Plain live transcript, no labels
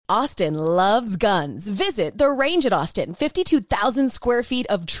Austin loves guns. Visit The Range at Austin. 52,000 square feet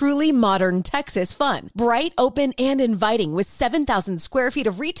of truly modern Texas fun. Bright, open, and inviting with 7,000 square feet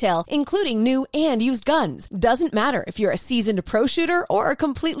of retail, including new and used guns. Doesn't matter if you're a seasoned pro shooter or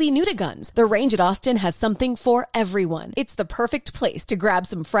completely new to guns. The Range at Austin has something for everyone. It's the perfect place to grab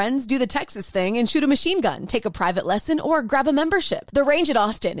some friends, do the Texas thing, and shoot a machine gun, take a private lesson, or grab a membership. The Range at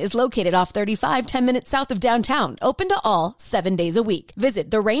Austin is located off 35, 10 minutes south of downtown, open to all 7 days a week. Visit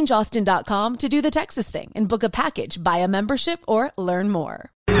therangeaustin.com to do the Texas thing and book a package, buy a membership, or learn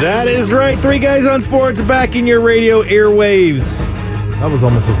more. That is right. 3 Guys on Sports back in your radio airwaves. That was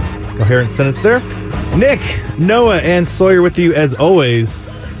almost a coherent sentence there. Nick, Noah, and Sawyer with you as always.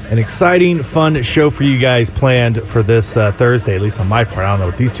 An exciting, fun show for you guys planned for this Thursday, at least on my part. I don't know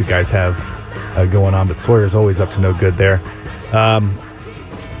what these 2 guys have going on, but Sawyer's always up to no good there.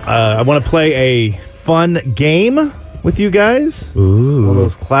 I want to play a fun game with you guys. Ooh. One of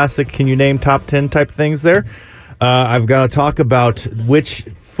those classic can you name top 10 type things there. I've got to talk about which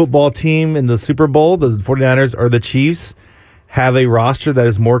football team in the Super Bowl, the 49ers or the Chiefs, have a roster that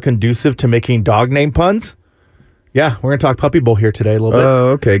is more conducive to making dog name puns. Yeah, we're going to talk Puppy Bowl here today a little bit. Oh,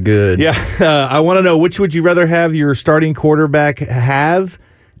 okay, good. Yeah, I want to know, which would you rather have your starting quarterback have,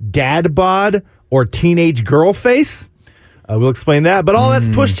 dad bod or teenage girl face? We'll explain that, but all that's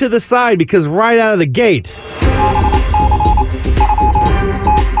pushed to the side because right out of the gate,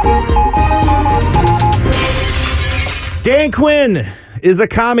 Dan Quinn is a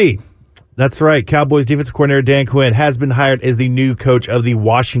commie. That's right. Cowboys defensive coordinator Dan Quinn has been hired as the new coach of the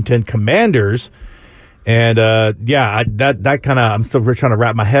Washington Commanders. And, that kind of, I'm still trying to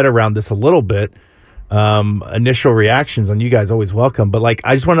wrap my head around this a little bit. Initial reactions on you guys, always welcome. But,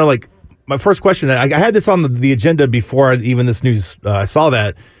 I just want to, my first question, I had this on the agenda before even this news, I saw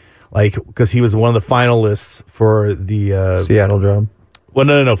that, because he was one of the finalists for the... Seattle job. Well,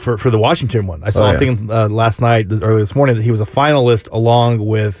 no, for the Washington one. I saw a thing last night, early this morning, that he was a finalist along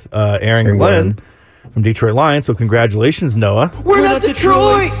with Aaron Glenn from Detroit Lions. So congratulations, Noah. We're not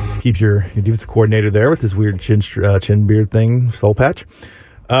Detroit! Keep your defensive coordinator there with his weird chin beard thing, soul patch.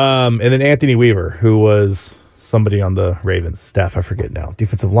 And then Anthony Weaver, who was somebody on the Ravens staff. I forget now.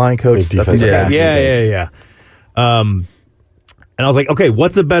 Defensive line coach. Yeah. And I was like, okay,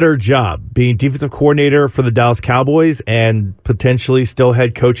 what's a better job? Being defensive coordinator for the Dallas Cowboys and potentially still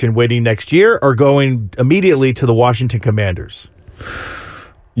head coach in waiting next year, or going immediately to the Washington Commanders?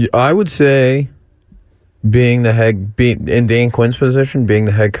 I would say being in Dan Quinn's position, being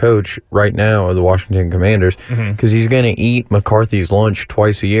the head coach right now of the Washington Commanders, because he's going to eat McCarthy's lunch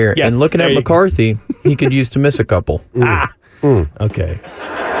twice a year. Yes, and looking at McCarthy, he could use to miss a couple. Okay.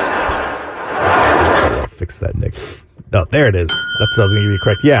 I'll fix that, Nick. Oh, there it is. That's what I was going to give you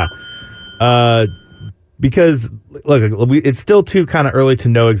correct. Yeah. Because, look, it's still too kind of early to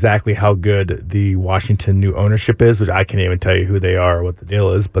know exactly how good the Washington new ownership is, which I can't even tell you who they are or what the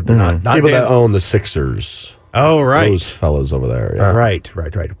deal is, but they're not people that own the Sixers. Oh, right. Those fellas over there. Yeah. Right. A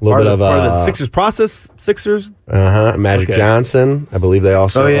little bit of the Sixers process. Sixers. Magic Johnson. I believe they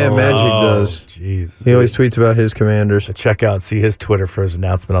also. Oh yeah, Magic does. Jeez. He always tweets about his Commanders. Check out, see his Twitter for his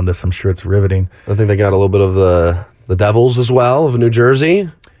announcement on this. I'm sure it's riveting. I think they got a little bit of the Devils as well of New Jersey.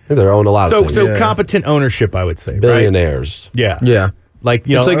 I think they're owned a lot of things. So competent ownership, I would say. Billionaires. Right? Yeah.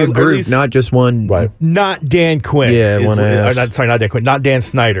 It's like a group, not just one. Right. Not Dan Quinn. Yeah, one ass. Not Dan Quinn. Not Dan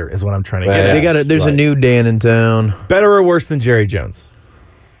Snyder is what I'm trying to get at. There's a new Dan in town. Better or worse than Jerry Jones?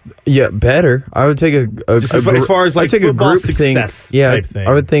 Yeah, better. I would take as far as take a group success think. Yeah, type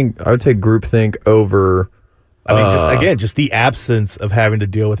thing. I would take group think over. I mean, just the absence of having to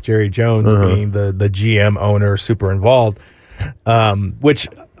deal with Jerry Jones being the GM owner, super involved, which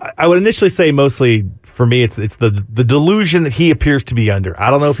I would initially say mostly for me, it's the delusion that he appears to be under.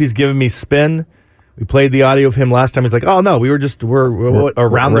 I don't know if he's giving me spin. We played the audio of him last time. He's like, "Oh no, we're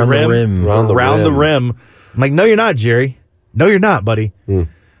around the rim. I'm like, "No, you're not, Jerry. No, you're not, buddy.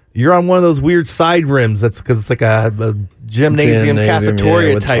 You're on one of those weird side rims. That's because it's like a gymnasium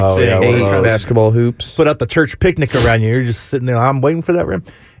cafeteria type thing. 8 basketball hoops. Put up the church picnic around you. You're just sitting there. I'm waiting for that rim.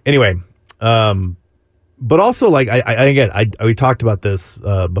 Anyway, but also we talked about this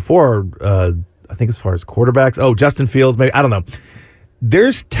before. I think as far as quarterbacks, Justin Fields, maybe, I don't know.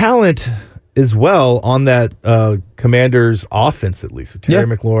 There's talent as well on that Commanders offense, at least with Terry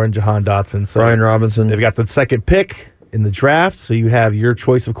McLaurin, Jahan Dotson, so Brian Robinson. They've got the second pick in the draft, so you have your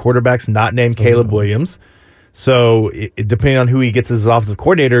choice of quarterbacks not named Caleb Williams. So depending on who he gets as his offensive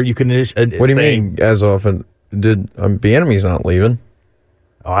coordinator, you can. What do you mean as often? Bieniemy's not leaving?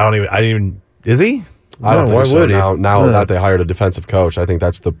 Oh, I didn't even. Is he? I don't think why so. Would he? Now that they hired a defensive coach, I think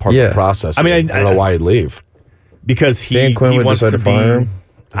that's the part of the process. I mean, I don't know why he'd leave. Because Dan Quinn would wants decide to to fire him.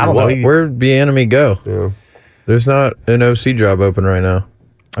 I don't know. Where'd Bieniemy go? Yeah. There's not an OC job open right now.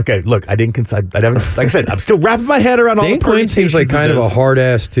 Okay, look, I haven't, like I said, I'm still wrapping my head around all the Dan Quinn seems like kind of a hard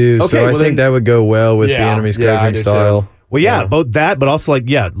ass too, so I think that would go well with Bieniemy's coaching style. Well, yeah, both that, but also let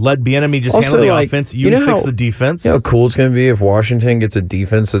Bieniemy just handle the offense. You fix the defense. You know how cool it's going to be if Washington gets a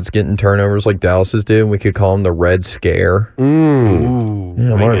defense that's getting turnovers like Dallas's did, and we could call them the Red Scare. Ooh.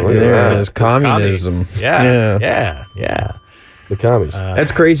 Yeah, it's communism. Yeah. The commies.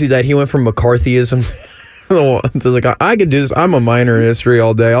 That's crazy that he went from McCarthyism to like, I could do this. I'm a minor in history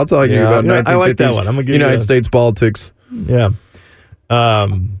all day. I'll talk to you about 1950s I like that one. I'm gonna give United States politics. Yeah.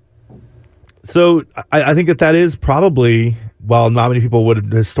 So I think that is probably, while not many people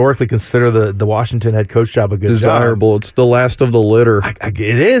would historically consider the Washington head coach job a good desirable job, it's the last of the litter. It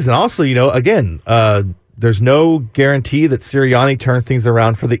is. And also, again, there's no guarantee that Sirianni turns things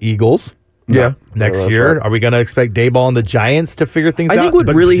around for the Eagles. Yeah. Next year, right. Are we going to expect Daboll and the Giants to figure things out? I think what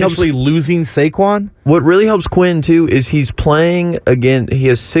really helps, losing Saquon. What really helps Quinn too is he's playing again. He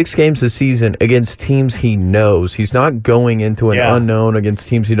has 6 games this season against teams he knows. He's not going into an unknown against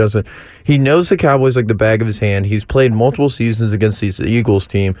teams he doesn't. He knows the Cowboys like the back of his hand. He's played multiple seasons against the Eagles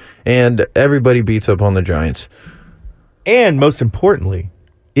team, and everybody beats up on the Giants. And most importantly,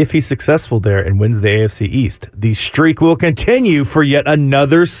 if he's successful there and wins the AFC East, the streak will continue for yet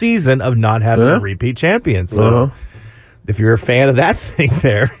another season of not having a repeat champion. So if you're a fan of that thing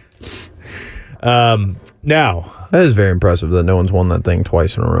there. Now, that is very impressive that no one's won that thing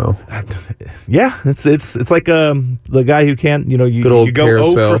twice in a row. Yeah, it's like the guy who can't, you go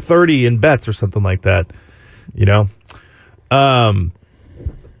carousel. 0 for 30 in bets or something like that.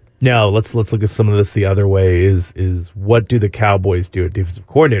 Now, let's look at some of this the other way. Is what do the Cowboys do at defensive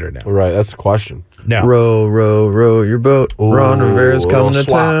coordinator now? Right, that's the question. Now, row your boat. Ron Rivera's coming to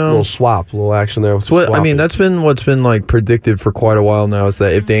town. Little action there. That's been what's been like predicted for quite a while now. Is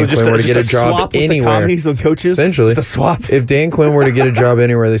that if Dan Quinn were to get a job anywhere, on coaches, essentially, just a swap. If Dan Quinn were to get a job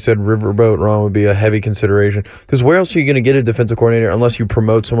anywhere, they said Riverboat Ron would be a heavy consideration. Because where else are you going to get a defensive coordinator unless you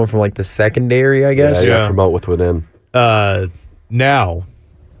promote someone from like the secondary? I guess. Yeah, promote within. Now,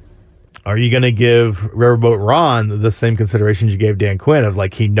 are you going to give Riverboat Ron the same considerations you gave Dan Quinn of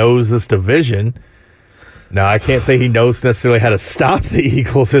like he knows this division? Now, I can't say he knows necessarily how to stop the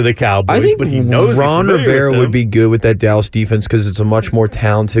Eagles or the Cowboys, but he knows Ron Rivera would be good with that Dallas defense because it's a much more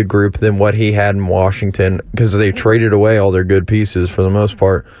talented group than what he had in Washington because they traded away all their good pieces for the most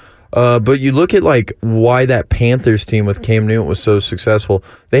part. But you look at like why that Panthers team with Cam Newton was so successful.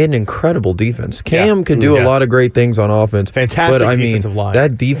 They had an incredible defense. Cam could do a lot of great things on offense. Fantastic defensive line.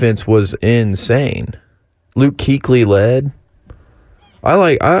 That defense was insane. Luke Kuechly led.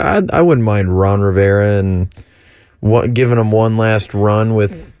 I wouldn't mind Ron Rivera and giving him one last run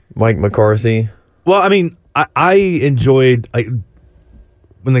with Mike McCarthy. Well, I mean, I enjoyed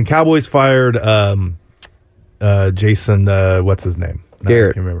when the Cowboys fired Jason. What's his name?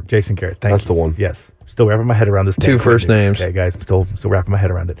 Garrett. I can't remember. Jason Garrett. That's the one. Yes. Still wrapping my head around this. 2 first names. Okay, guys. I'm still wrapping my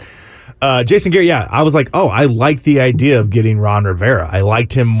head around it. Jason Garrett, I was like, I like the idea of getting Ron Rivera. I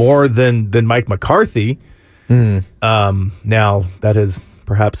liked him more than Mike McCarthy. Now, that has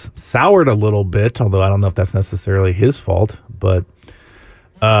perhaps soured a little bit, although I don't know if that's necessarily his fault. But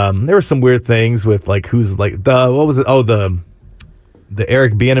there were some weird things with, like, who's, like, what was it? Oh, the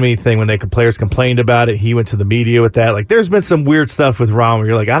Eric Bieniemy thing when players complained about it. He went to the media with that. Like, there's been some weird stuff with Ron where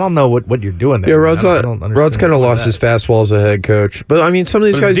you're like, I don't know what you're doing there. Yeah, Rod's kind of lost his fastball as a head coach. But, I mean, some of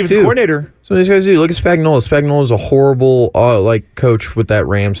these guys do. Coordinator. Some of these guys do. Look at Spagnuolo. Spagnuolo's a horrible, coach with that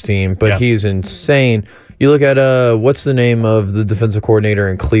Rams team, but he's insane. You look at, what's the name of the defensive coordinator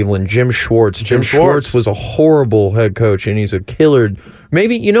in Cleveland? Jim Schwartz. Jim Schwartz was a horrible head coach, and he's a killer.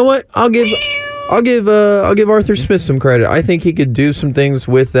 Maybe, you know what? I'll give Arthur Smith some credit. I think he could do some things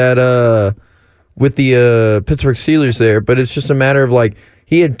with that with the Pittsburgh Steelers there, but it's just a matter of like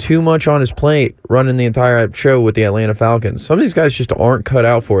he had too much on his plate running the entire show with the Atlanta Falcons. Some of these guys just aren't cut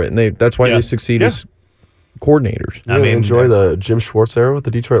out for it, and that's why they succeed as coordinators. I mean, enjoy the Jim Schwartz era with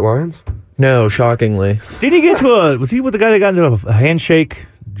the Detroit Lions? No, shockingly. Did he get into was he with the guy that got into a handshake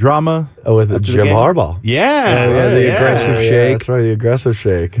drama? Oh, with Jim Harbaugh. Yeah. The aggressive shake. Yeah, that's right, the aggressive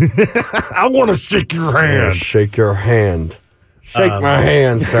shake. I want to shake your hand. Shake your hand. Shake my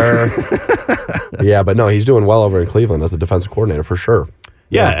hand, sir. Yeah, but no, he's doing well over in Cleveland as a defensive coordinator for sure.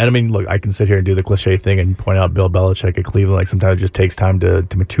 Yeah, and I mean, look, I can sit here and do the cliche thing and point out Bill Belichick at Cleveland. Like, sometimes it just takes time to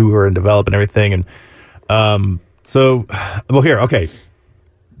mature and develop and everything. And okay.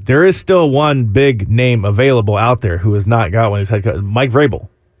 There is still one big name available out there who has not got one. He's head coach, Mike Vrabel.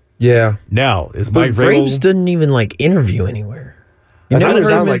 Yeah. Now, is Mike Vrabel... Vrabel didn't even, interview anywhere. I thought he was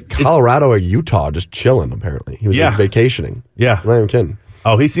out Colorado or Utah just chilling, apparently. He was vacationing. Yeah. I'm not even kidding.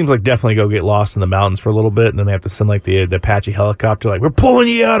 Oh, he seems like definitely go get lost in the mountains for a little bit, and then they have to send like the Apache helicopter, like, we're pulling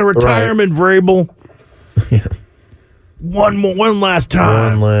you out of retirement, Vrabel. Yeah. One last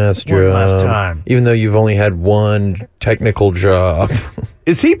time. One last time. Even though you've only had one technical job.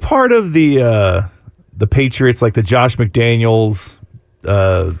 Is he part of the Patriots, like the Josh McDaniels,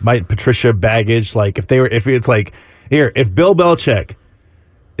 Mike Patricia baggage? Like if it's like, here, if Bill Belichick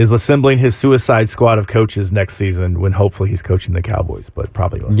is assembling his suicide squad of coaches next season, when hopefully he's coaching the Cowboys, but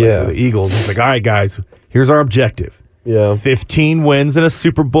probably most likely the Eagles. He's like, all right, guys, here's our objective. Yeah. 15 wins in a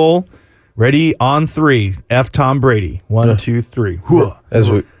Super Bowl. Ready on 3. F. Tom Brady. 1, 2, 3.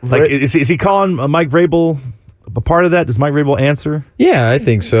 Is he calling Mike Vrabel a part of that? Does Mike Vrabel answer? Yeah, I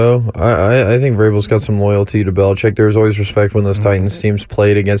think so. I think Vrabel's got some loyalty to Belichick. There was always respect when those Titans teams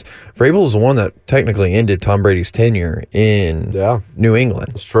played against. Vrabel was the one that technically ended Tom Brady's tenure in New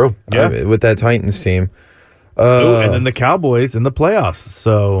England. It's true. Yeah. With that Titans team. And then the Cowboys in the playoffs.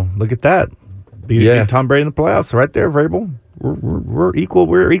 So look at that. Beat Tom Brady in the playoffs. Right there, Vrabel. We're equal.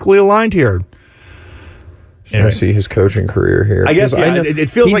 We're equally aligned here. Should I see his coaching career here? I guess it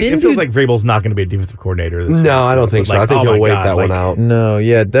feels like Vrabel's not going to be a defensive coordinator. No, I don't think so. I think he'll wait that one out. No,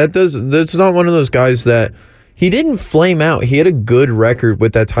 yeah, that's not one of those guys that he didn't flame out. He had a good record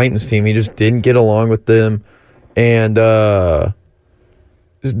with that Titans team. He just didn't get along with them, and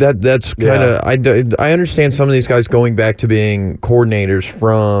that's kind of I understand some of these guys going back to being coordinators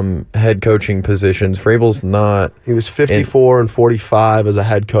from head coaching positions. Vrabel's not. He was 54-45 as a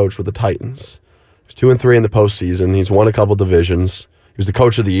head coach with the Titans. He was 2-3 in the postseason. He's won a couple divisions. He was the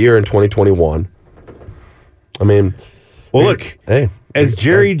coach of the year in 2021. I mean, well, look, as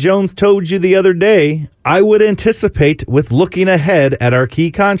Jerry Jones told you the other day, I would anticipate with looking ahead at our key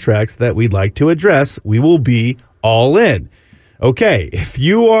contracts that we'd like to address, we will be all in. Okay, if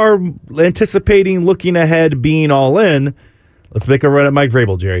you are anticipating looking ahead, being all in, let's make a run at Mike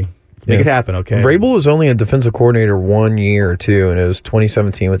Vrabel, Jerry. Let's make it happen, okay? Vrabel was only a defensive coordinator 1 year or two, and it was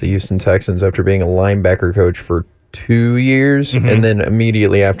 2017 with the Houston Texans after being a linebacker coach for 2 years, and then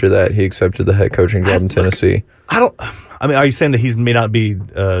immediately after that, he accepted the head coaching job in Tennessee. Are you saying that he may not be?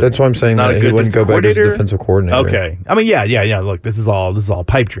 That's why I'm saying that he wouldn't go back as a defensive coordinator. Okay. I mean, yeah. Look, this is all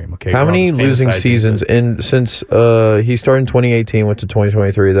pipe dream. Okay. How many losing seasons? And since he started in 2018, went to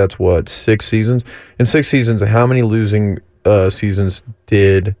 2023. That's what, 6 seasons. In 6 seasons, how many losing seasons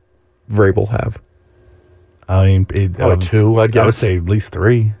did Vrabel have? I mean, 2. I'd guess. I would say at least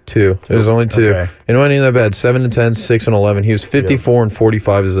 3. 2. It was only 2. Okay. And it wasn't even that bad. 7-10, 6-11. He was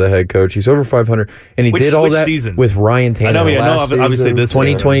 54-45 as the head coach. He's over 500, and he did all that seasons? with Ryan Tannehill. Obviously this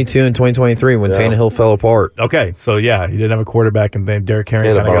 2022 and 2023 when Tannehill fell apart. Okay, so he didn't have a quarterback, and then Derrick Henry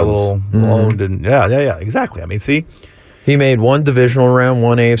kind of got a little owned, and exactly. I mean, see. He made 1 divisional round,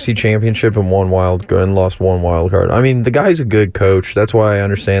 1 AFC championship, and 1 wild card, and lost 1 wild card. I mean, the guy's a good coach. That's why I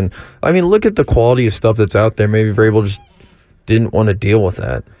understand. I mean, look at the quality of stuff that's out there. Maybe Vrabel just didn't want to deal with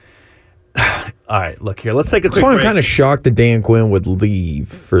that. All right, look here. Let's take a quick break. I'm kind of shocked that Dan Quinn would leave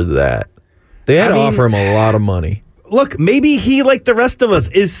for that. They had to offer him a lot of money. Look, maybe he, like the rest of us,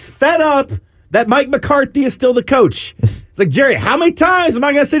 is fed up that Mike McCarthy is still the coach. It's like, Jerry, how many times am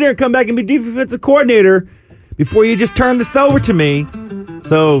I going to sit here and come back and be defensive coordinator before you just turn this over to me?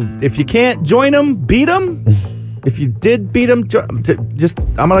 So if you can't join them, beat them. If you did beat them,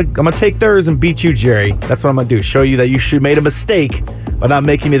 I'm gonna take theirs and beat you, Jerry. That's what I'm gonna do. Show you that you made a mistake by not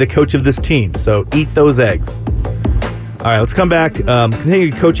making me the coach of this team. So eat those eggs. All right, let's come back.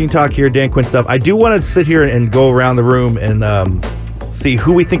 Continue coaching talk here, Dan Quinn stuff. I do want to sit here and go around the room and see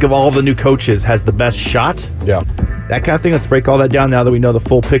who we think of all the new coaches has the best shot. Yeah, that kind of thing. Let's break all that down now that we know the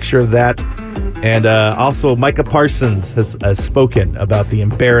full picture of that. And also, Micah Parsons has spoken about the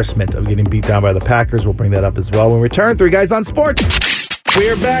embarrassment of getting beat down by the Packers. We'll bring that up as well when we return. 3 Guys on Sports.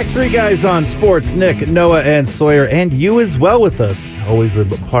 We're back. 3 Guys on Sports. Nick, Noah, and Sawyer, and you as well with us. Always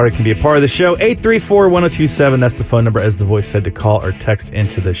can be a part of the show. 834-1027. That's the phone number, as the voice said, to call or text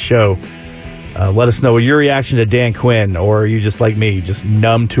into the show. Let us know your reaction to Dan Quinn, or are you just like me, just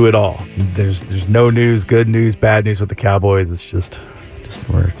numb to it all? There's no news, good news, bad news with the Cowboys. It's just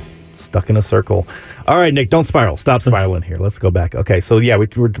we're stuck in a circle. All right, Nick, don't spiral. Stop spiraling here. Let's go back. Okay, so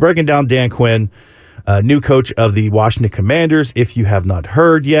we're breaking down Dan Quinn, new coach of the Washington Commanders, if you have not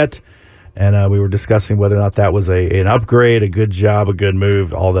heard yet. And we were discussing whether or not that was an upgrade, a good job, a good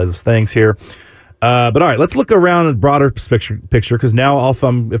move, all those things here. But all right, let's look around the broader picture, because now,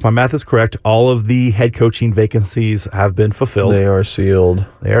 if my math is correct, all of the head coaching vacancies have been fulfilled. They are sealed.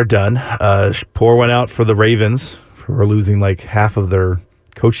 They are done. Pour one out for the Ravens, who are losing like half of their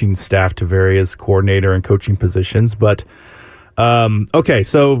coaching staff to various coordinator and coaching positions. But okay,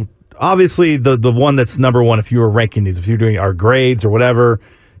 so obviously the one that's number one, if you were ranking these, if you're doing our grades or whatever,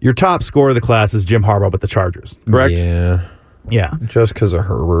 your top scorer of the class is Jim Harbaugh with the Chargers, correct? Yeah. Yeah. Just because of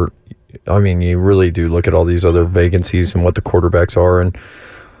Herbert. I mean, you really do look at all these other vacancies and what the quarterbacks are, and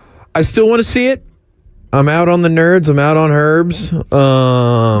I still want to see it. I'm out on the nerds. I'm out on Herbs.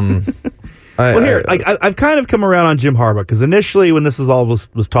 I've kind of come around on Jim Harbaugh because initially when this is all was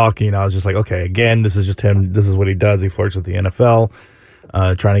talking, I was just like, okay, again, this is just him. This is what he does. He flirts with the NFL,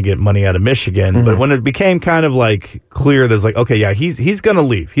 trying to get money out of Michigan. Mm-hmm. But when it became kind of like clear, there's like, okay, yeah, he's going to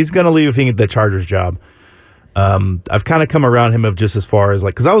leave. He's going to leave if he can get the Chargers job. I've kind of come around him of just as far as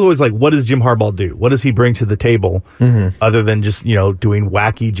like, because I was always like, what does Jim Harbaugh do? What does he bring to the table other than just, doing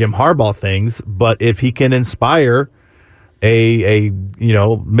wacky Jim Harbaugh things? But if he can inspire a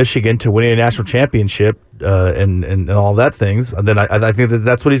Michigan to winning a national championship and all that things, then I think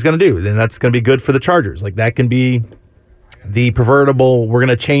that's what he's going to do. And that's going to be good for the Chargers. Like that can be the proverbial, we're going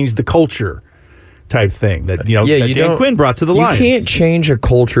to change the culture type thing that that Dan Quinn brought to the Lions. You can't change a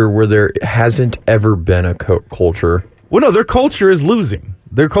culture where there hasn't ever been a culture. Well, no, their culture is losing.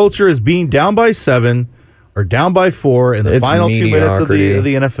 Their culture is being down by 7 or down by 4 in the final 2 minutes of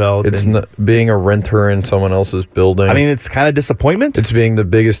the NFL. It's being a renter in someone else's building. I mean, it's kind of disappointment. It's being the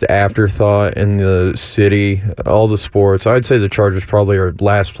biggest afterthought in the city, all the sports. I'd say the Chargers probably are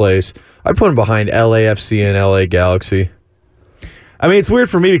last place. I'd put them behind LAFC and LA Galaxy. I mean, it's weird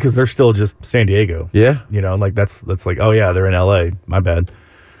for me because they're still just San Diego. Yeah. Like that's like, oh yeah, they're in LA. My bad.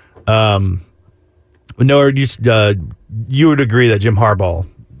 No, you would agree that Jim Harbaugh,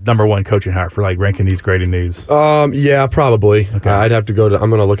 number one coaching hire for like ranking these, grading these? Yeah, probably. Okay. I'd have to go to.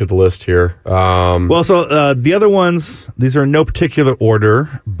 I'm going to look at the list here. So the other ones, these are in no particular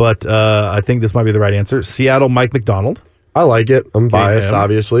order, but I think this might be the right answer. Seattle, Mike Macdonald. I like it. I'm biased,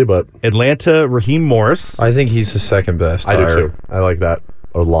 obviously, but Atlanta, Raheem Morris. I think he's the second best. I do too. I like that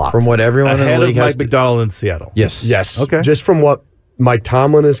a lot. From what everyone ahead in the league of has. Mike Macdonald in Seattle. Yes. Okay. Just from what Mike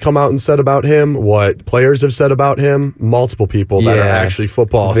Tomlin has come out and said about him, what players have said about him, multiple people that are actually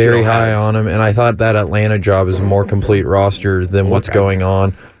football. Very high on him, and I thought that Atlanta job is a more complete roster than what's going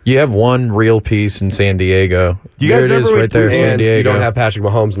on. You have one real piece in San Diego. There it is right there, San Diego. You don't have Patrick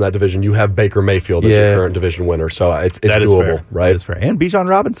Mahomes in that division. You have Baker Mayfield as your current division winner. So it's doable, fair. right? That is fair. And Bijan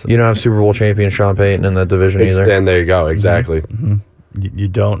Robinson. You don't have Super Bowl champion Sean Payton in that division either. And there you go. Exactly. Mm-hmm. You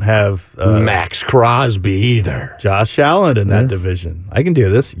don't have Max Crosby either. Josh Allen in that division. I can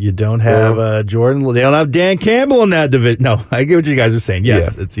do this. You don't have Jordan. They don't have Dan Campbell in that division. No, I get what you guys are saying.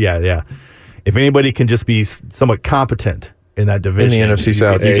 Yes, it's If anybody can just be somewhat competent in that division, in the NFC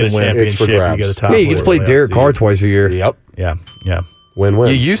South, you get a championship. You get a top. You get to play Derek Carr twice a year. Yep. Yeah. Win-win.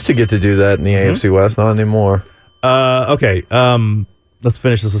 You used to get to do that in the AFC West, not anymore. Okay. Let's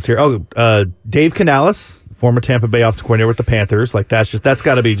finish this list here. Dave Canales, former Tampa Bay offensive coordinator with the Panthers. Like that's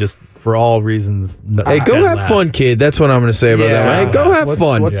got to be just for all reasons. Hey, go have fun, kid. That's what I'm going to say about that. Hey, go have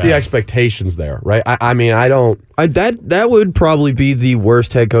fun. What's the expectations there, right? I mean, I don't. That would probably be the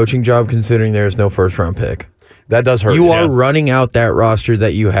worst head coaching job considering there's no first round pick. That does hurt. You are running out that roster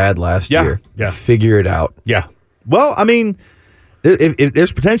that you had last year. Yeah. Figure it out. Yeah. Well, I mean, if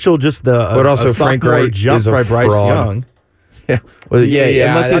there's potential, just but also Frank Wright jump is a by Bryce fraud. Young. Yeah. Well,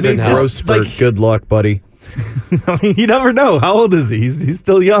 unless he's a growth spurt. Good luck, buddy. I mean, you never know. How old is he? He's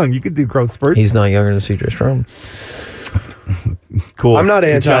still young. You could do growth spurts. He's not younger than C.J. Stroud. Cool. I'm not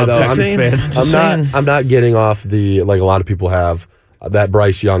anti though. I'm not getting off the like a lot of people have. That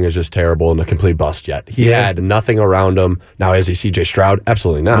Bryce Young is just terrible and a complete bust yet. He had nothing around him. Now, is he C.J. Stroud?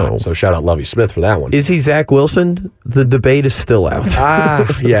 Absolutely not. No. So shout out Lovie Smith for that one. Is he Zach Wilson? The debate is still out.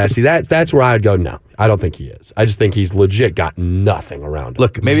 Yeah. See, that's where I'd go. No, I don't think he is. I just think he's legit got nothing around him.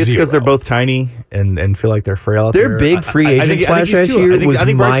 Look, maybe it's because they're both tiny and feel like they're frail out Their there. big free agent splash last year was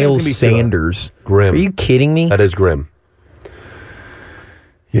Miles Sanders. Grim. Are you kidding me? That is grim.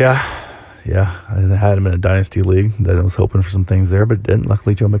 Yeah, I had him in a dynasty league that I was hoping for some things there, but didn't.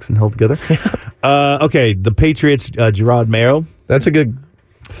 Luckily, Joe Mixon held together. Okay, the Patriots, Gerard Mayo. That's a good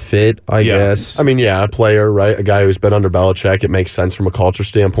fit, I guess. I mean, a player, right? A guy who's been under Belichick. It makes sense from a culture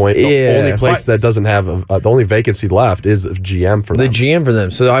standpoint. The only place that doesn't have the only vacancy left is GM for them. The GM for them.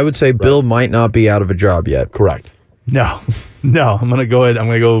 So I would say Bill might not be out of a job yet. Correct. No. I'm going to go ahead.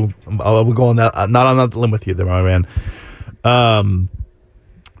 I'll go on that. Not on that limb with you there, my man.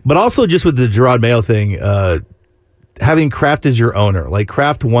 But also just with the Gerard Mayo thing, having Kraft as your owner, like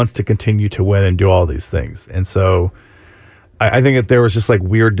Kraft wants to continue to win and do all these things. And so I think that there was just like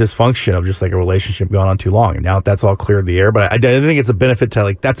weird dysfunction of just like a relationship going on too long. And now that's all cleared the air. But I think it's a benefit to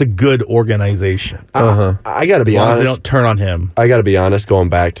like, that's a good organization. I got to be As long as honest. they don't turn on him. I got to be honest, going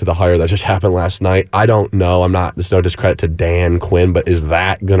back to the hire that just happened last night, I don't know. There's no discredit to Dan Quinn, but is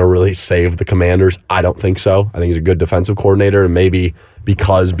that going to really save the Commanders? I don't think so. I think he's a good defensive coordinator, and maybe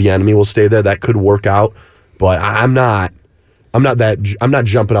because Bieniemy will stay there, that could work out. But I'm not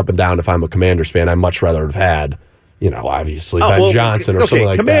jumping up and down if I'm a Commanders fan. I'd much rather have had, obviously Ben Johnson or something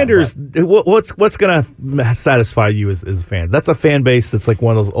like Commanders, that. Commanders, what's going to satisfy you as fans? That's a fan base that's like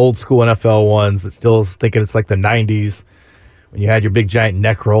one of those old school NFL ones that still is thinking it's like the 90s when you had your big giant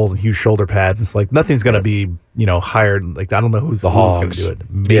neck rolls and huge shoulder pads. It's like nothing's going to be, hired. Like, I don't know who's going to do it.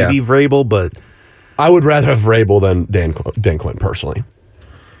 Maybe Vrabel, but I would rather have Vrabel than Dan Quinn, personally.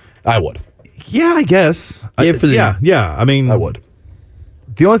 I would. Yeah, I guess. Yeah. I mean, I would.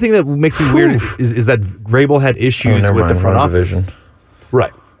 The only thing that makes me weird is that Vrabel had issues with the front office. Division.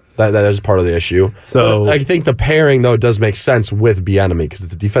 Right. That is part of the issue. So but I think the pairing, though, does make sense with Bieniemy because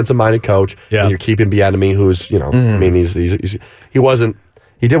it's a defensive-minded coach, and you're keeping Bieniemy, who's, I mean,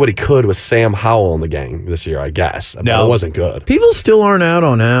 he did what he could with Sam Howell in the game this year, I guess. But it wasn't good. People still aren't out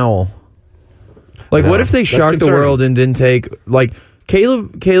on Howell. Like, what if they shocked the world and didn't take, like,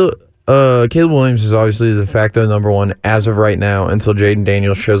 Caleb Williams is obviously the de facto number one as of right now until Jaden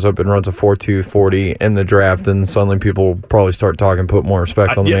Daniels shows up and runs a 4.2 40 in the draft, and suddenly people probably start talking, put more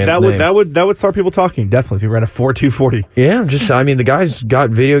respect on the man's name. That would start people talking, definitely, if he ran a 4.2 40. Yeah, the guy's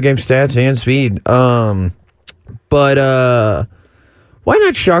got video game stats and speed. But why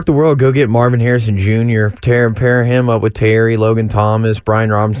not shock the world, go get Marvin Harrison Jr., pair him up with Terry, Logan Thomas, Brian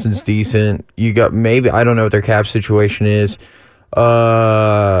Robinson's decent. You got I don't know what their cap situation is. And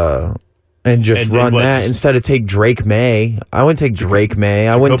run that instead of take Drake May. I wouldn't take Drake May.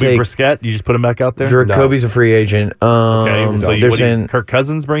 I wouldn't take Brisket. You just put him back out there. Jacoby's a free agent. Okay, so they're saying Kirk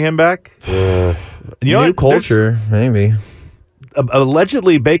Cousins bring him back. New culture, maybe.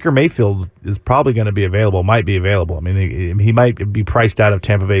 Allegedly, Baker Mayfield is probably going to be available. Might be available. I mean, he might be priced out of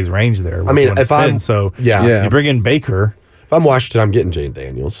Tampa Bay's range there. I mean, you bring in Baker. If I'm Washington, I'm getting Jaden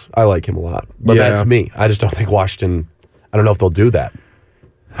Daniels. I like him a lot, but that's me. I just don't think Washington. I don't know if they'll do that.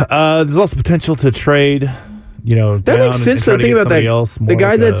 There's also potential to trade, that makes sense. So think about that. The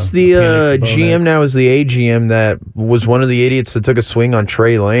guy that's the GM now is the AGM that was one of the idiots that took a swing on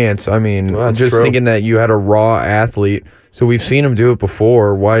Trey Lance. I mean, thinking that you had a raw athlete. So we've seen him do it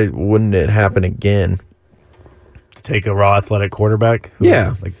before. Why wouldn't it happen again? To take a raw athletic quarterback?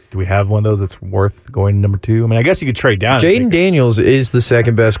 Yeah. Like, do we have one of those that's worth going number 2? I mean, I guess you could trade down. Jaden Daniels is the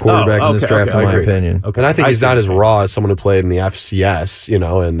second best quarterback in this draft, in my opinion. Okay. And I think he's not as raw as someone who played in the FCS,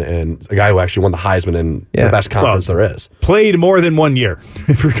 and a guy who actually won the Heisman in the best conference there is. Played more than 1 year.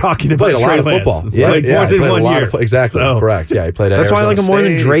 If you're talking about played a lot of football. Played more than 1 year. Exactly. So. Correct. Yeah, he played at That's Arizona why I like him more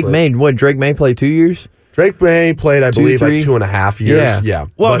than Drake May. What, Drake May played 2 years? Drake May played, I believe, like 2.5 years. Yeah.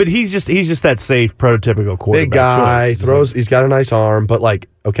 Well, but he's just that safe, prototypical quarterback. Big guy, he's got a nice arm, but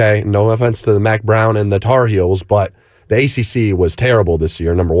no offense to the Mac Brown and the Tar Heels, but the ACC was terrible this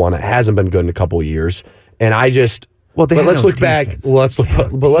year, number one. It hasn't been good in a couple of years. And let's look back at North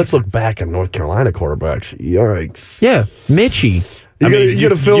Carolina quarterbacks. Yikes. Yeah, Mitchie. You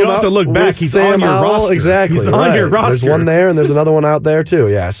don't have to look back. He's on your roster. Exactly. He's on your roster. There's one there, and there's another one out there, too.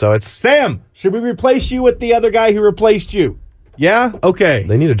 Yeah, so it's... Sam, should we replace you with the other guy who replaced you? Yeah? Okay.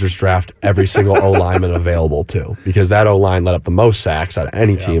 They need to just draft every single O-lineman available, too, because that O-line let up the most sacks out of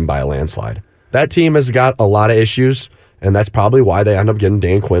any team by a landslide. That team has got a lot of issues, and that's probably why they end up getting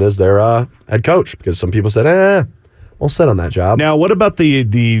Dan Quinn as their head coach, because some people said, we'll sit on that job. Now, what about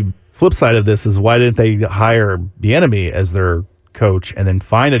the flip side of this is why didn't they hire Bieniemy as their coach and then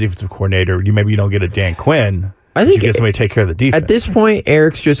find a defensive coordinator? Maybe you don't get a Dan Quinn. I think you get somebody to take care of the defense. At this point,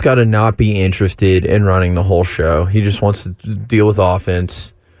 Eric's just got to not be interested in running the whole show. He just wants to deal with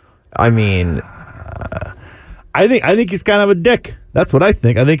offense. I mean, I think he's kind of a dick. That's what I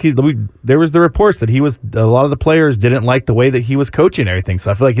think. I think there was the reports that a lot of the players didn't like the way that he was coaching and everything.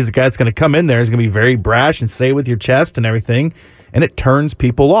 So I feel like he's a guy that's going to come in there, he's going to be very brash and say it with your chest and everything, and it turns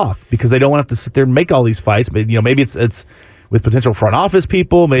people off because they don't want to have to sit there and make all these fights. But maybe it's with potential front office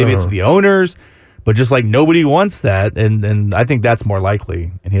people, maybe it's the owners, but just like nobody wants that, and I think that's more likely.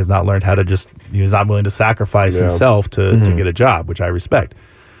 And he has not learned how to he's not willing to sacrifice himself to get a job, which I respect.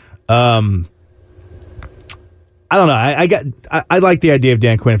 I don't know. I like the idea of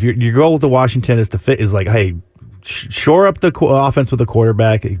Dan Quinn. If your goal with the Washington is to fit, is like, hey, shore up the offense with a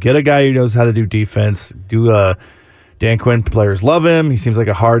quarterback, get a guy who knows how to do defense. Dan Quinn players love him. He seems like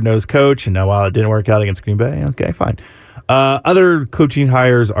a hard nosed coach. And now while it didn't work out against Green Bay, okay, fine. Other coaching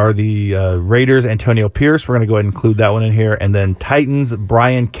hires are the Raiders, Antonio Pierce. We're going to go ahead and include that one in here. And then Titans,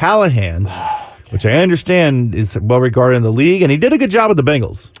 Brian Callahan, which I understand is well regarded in the league. And he did a good job with the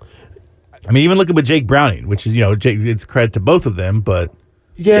Bengals. I mean, even looking at Jake Browning, which is, it's credit to both of them, but...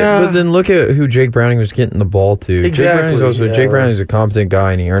 Yeah, but then look at who Jake Browning was getting the ball to. Exactly. Jake Browning's a competent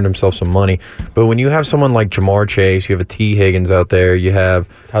guy, and he earned himself some money. But when you have someone like Jamar Chase, you have a T. Higgins out there, you have...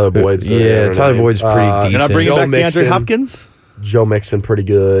 Tyler Boyd's Tyler Boyd's pretty decent. You're not bringing back DeAndre Hopkins? Joe Mixon, pretty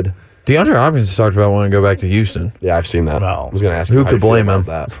good. DeAndre Hopkins talked about wanting to go back to Houston. Yeah, I've seen that. Well, I was going to ask you who could blame him.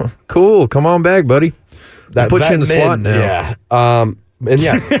 That. Cool, come on back, buddy. That put you in the slot now. Yeah. And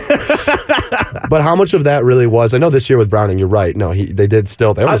yeah, but how much of that really was? I know this year with Browning, you're right. No, they did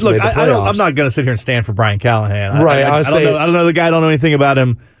still. They almost made the playoffs. I'm not going to sit here and stand for Brian Callahan. Right. I don't know the guy. I don't know anything about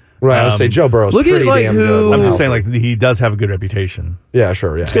him. Right. I would say Joe Burrow's pretty damn good. I'm just saying, he does have a good reputation. Yeah,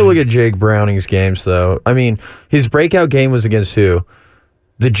 sure. Yeah. Let's go look at Jake Browning's games, though. I mean, his breakout game was against who?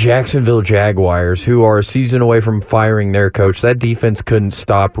 The Jacksonville Jaguars, who are a season away from firing their coach. That defense couldn't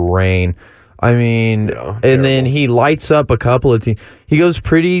stop rain. I mean, then he lights up a couple of teams. He goes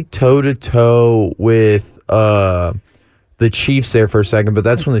pretty toe-to-toe with the Chiefs there for a second, but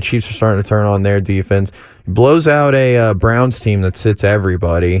that's when the Chiefs are starting to turn on their defense. He blows out a Browns team that sits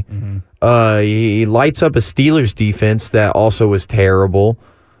everybody. Mm-hmm. He lights up a Steelers defense that also was terrible.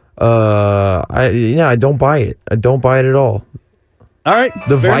 I don't buy it. I don't buy it at all. All right.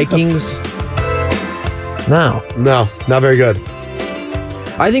 The Vikings, no, not very good.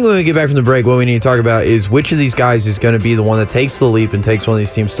 I think when we get back from the break, what we need to talk about is which of these guys is going to be the one that takes the leap and takes one of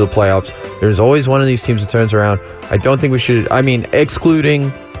these teams to the playoffs. There's always one of these teams that turns around. I don't think we should,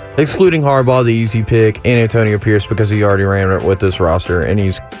 excluding Harbaugh, the easy pick, and Antonio Pierce because he already ran it with this roster, and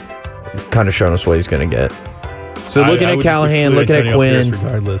he's kind of shown us what he's going to get. So looking at Callahan, looking at Quinn.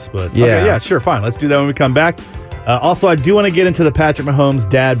 Regardless, but yeah. Okay, yeah, sure, fine. Let's do that when we come back. Also, I do want to get into the Patrick Mahomes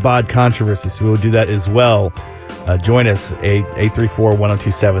dad bod controversy, so we'll do that as well. Join us,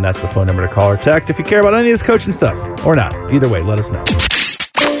 834-1027. That's the phone number to call or text if you care about any of this coaching stuff or not. Either way, let us know.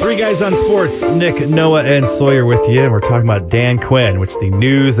 Three Guys on Sports, Nick, Noah, and Sawyer with you. And we're talking about Dan Quinn, which the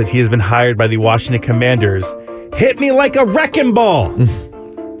news that he has been hired by the Washington Commanders hit me like a wrecking ball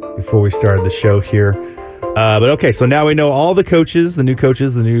before we started the show here. But okay, so now we know all the coaches, the new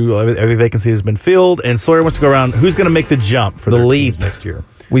every vacancy has been filled, and Sawyer wants to go around. Who's going to make the jump for the leap next year?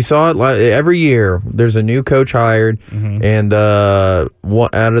 We saw it every year. There's a new coach hired, and out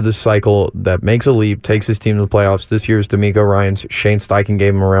of the cycle that makes a leap, takes his team to the playoffs. This year's D'Amico Ryans. Shane Steichen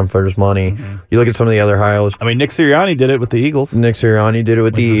gave him a run for his money. You look at some of the other hires. I mean, Nick Sirianni did it with the Eagles.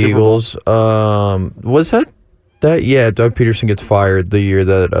 Eagles. Was that? Yeah, Doug Peterson gets fired the year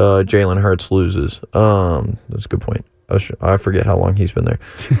that Jalen Hurts loses. That's a good point. I forget how long he's been there.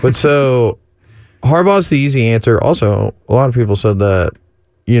 But so Harbaugh's the easy answer. Also, a lot of people said that,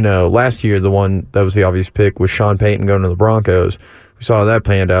 last year, the one that was the obvious pick was Sean Payton going to the Broncos. We saw how that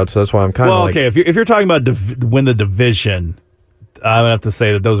panned out, so that's why I'm kind of okay, if you're talking about win the division, I'm going to have to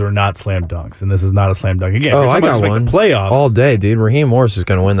say that those are not slam dunks, and this is not a slam dunk. Again, I got one. Playoffs. All day, dude. Raheem Morris is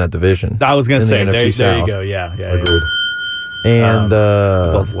going to win that division. I was going to say, the there NFC you go. Yeah. Agreed. And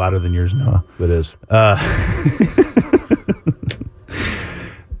ball's louder than yours, Noah. It is.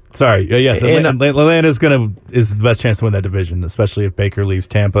 Sorry. Yes, Atlanta is the best chance to win that division, especially if Baker leaves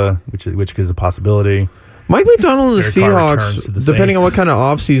Tampa, which is a possibility. Mike McDonald and the Seahawks, depending on what kind of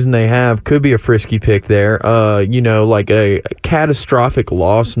offseason they have, could be a frisky pick there. Like a catastrophic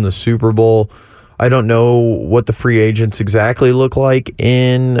loss in the Super Bowl. I don't know what the free agents exactly look like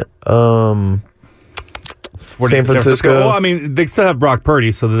in San Francisco. Well, I mean, they still have Brock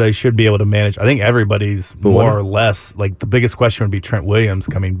Purdy, so they should be able to manage. I think everybody's more or less, like, the biggest question would be Trent Williams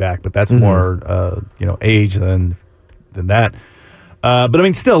coming back, but that's more, age than that. But I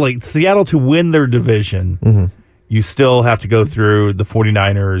mean, still, like, Seattle to win their division, you still have to go through the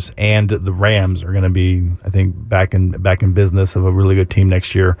 49ers, and the Rams are going to be, I think, back in business of a really good team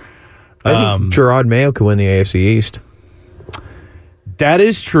next year. I think Gerard Mayo could win the AFC East. That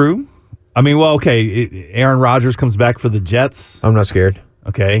is true. I mean, well, okay, Aaron Rodgers comes back for the Jets. I'm not scared.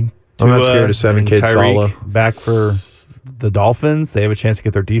 Okay. I'm not scared of 7-kid Sala. Back for the Dolphins. They have a chance to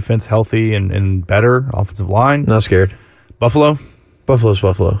get their defense healthy and better, offensive line. Not scared. Buffalo? Buffalo's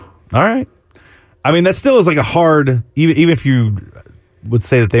Buffalo. All right. I mean, that still is like a hard, even if you would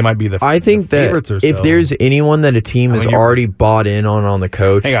say that they might be the favorites. I think that if there's anyone that a team has already bought in on the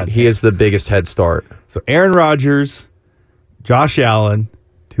coach, he has the biggest head start. So Aaron Rodgers, Josh Allen,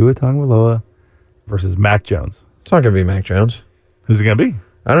 Tua Tagovailoa versus Mac Jones. It's not going to be Mac Jones. Who's it going to be?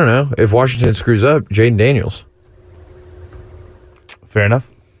 I don't know. If Washington screws up, Jaden Daniels. Fair enough.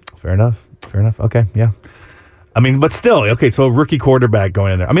 Okay, yeah. I mean, but still, okay, so a rookie quarterback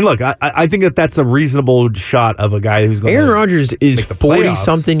going in there. I mean, look, I think that's a reasonable shot of a guy who's going to Aaron Rodgers is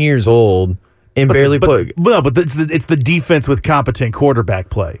 40-something years old and barely played. No, but it's the defense with competent quarterback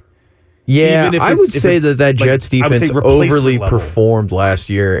play. Yeah, I would say that Jets defense overly performed last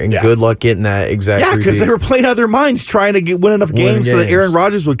year, and good luck getting that exact. Yeah, because they were playing out of their minds trying to win enough games so that Aaron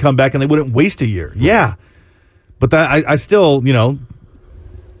Rodgers would come back and they wouldn't waste a year. Yeah, but I still, I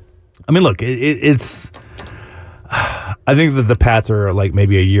mean, look, it's. I think that the Pats are like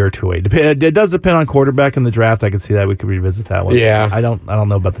maybe a year or two away. It does depend on quarterback in the draft. I could see that we could revisit that one. Yeah, I don't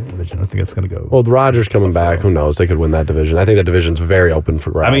know about the division. I think it's going to go. Well, Rodgers coming back, who knows? They could win that division. I think that division's very open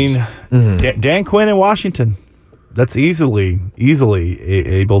for grabs. I mean, Dan Quinn in Washington. That's easily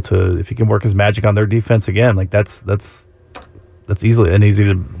able to, if he can work his magic on their defense again. Like that's easily and easy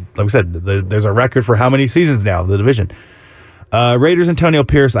to. Like we said, there's a record for how many seasons now the division. Raiders, Antonio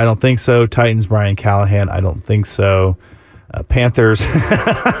Pierce, I don't think so. Titans, Brian Callahan, I don't think so. Panthers,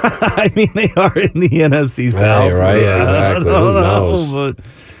 I mean, they are in the NFC South. Right, exactly. Who knows? But,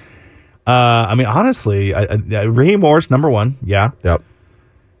 I mean, honestly, Raheem Morris, number 1, yeah. Yep.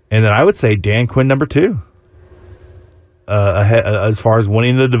 And then I would say Dan Quinn, number 2. As far as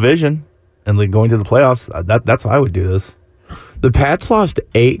winning the division and going to the playoffs, that's how I would do this. The Pats lost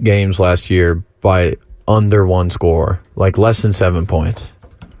 8 games last year by under 1 score, like less than 7 points.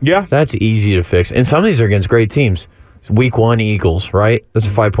 Yeah. That's easy to fix. And some of these are against great teams. It's week 1 Eagles, right? That's a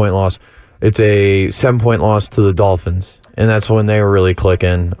 5-point loss. It's a 7-point loss to the Dolphins. And that's when they were really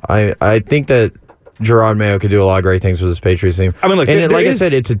clicking. I think that Gerard Mayo could do a lot of great things with this Patriots team. I mean, look, I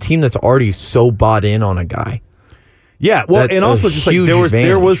said, it's a team that's already so bought in on a guy. Yeah, well, and also just like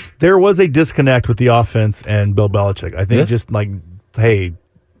there was a disconnect with the offense and Bill Belichick. I think just like, hey,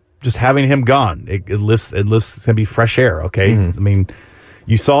 just having him gone, it lifts. It's gonna be fresh air. Okay, I mean,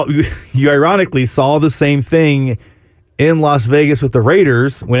 you ironically saw the same thing in Las Vegas with the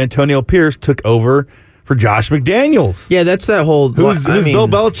Raiders when Antonio Pierce took over for Josh McDaniels. Yeah, that's that whole who's Bill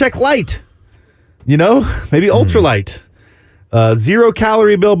Belichick light. Maybe ultra light.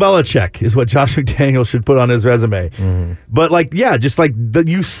 0-calorie Bill Belichick is what Josh McDaniels should put on his resume. But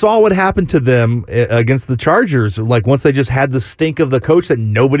you saw what happened to them against the Chargers. Like once they just had the stink of the coach that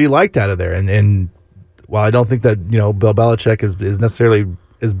nobody liked out of there. And while I don't think that Bill Belichick is necessarily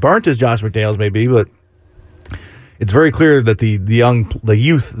as burnt as Josh McDaniels may be, but it's very clear that the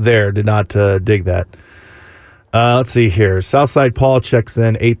youth there did not dig that. Let's see here. Southside Paul checks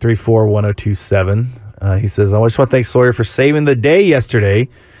in 834-1027. He says, I just want to thank Sawyer for saving the day yesterday.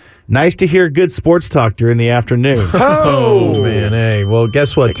 Nice to hear good sports talk during the afternoon. Oh, man. Hey, well,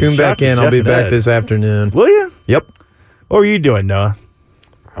 guess what? Tune back in. I'll be back this afternoon. Will you? Yep. What were you doing, Noah?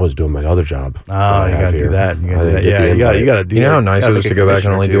 I was doing my other job. Oh, you got to do that. You got to do that. You know how nice it was to go back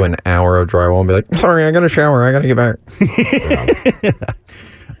and only do an hour of drywall and be like, sorry, I got to shower. I got to get back. I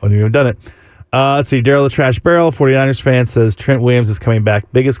wouldn't even done it. Let's see. Daryl the Trash Barrel, 49ers fan, says Trent Williams is coming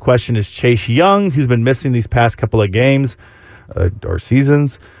back. Biggest question is Chase Young, who's been missing these past couple of games or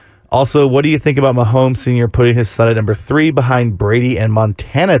seasons. Also, what do you think about Mahomes Sr. putting his son at number 3 behind Brady and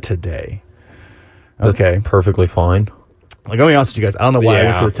Montana today? Okay. That's perfectly fine. Like, let me be honest with you guys. I don't know why I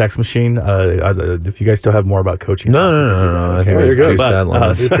went to the text machine. If you guys still have more about coaching. No. I think you're good.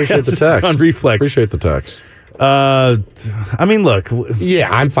 We appreciate the text. On reflex. Appreciate the text. I mean, look. Yeah,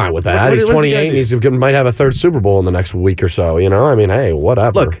 I'm fine with that. He's 28 and he might have a 3rd Super Bowl in the next week or so. I mean, hey,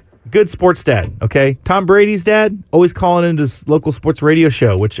 whatever. Look, good sports dad, okay? Tom Brady's dad, always calling into his local sports radio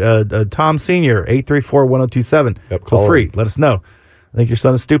show, which Tom Sr., 834-1027. Yep, Feel free. Let us know. I think your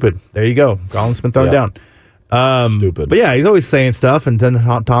son is stupid. There you go. Gauntlet's been thrown down. Stupid. But yeah, he's always saying stuff, and then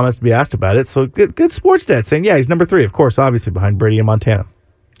Tom has to be asked about it. So good sports dad saying, yeah, he's number 3, of course, obviously, behind Brady and Montana.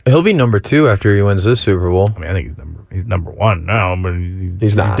 He'll be number 2 after he wins this Super Bowl. I mean, I think he's number 1 now, but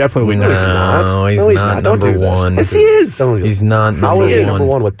he's not. Definitely no, he's not number 1. Yes, he is. He's not. How is he number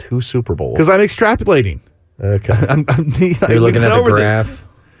 1 with 2 Super Bowls? Because I'm extrapolating. Okay. You're looking at the graph. This.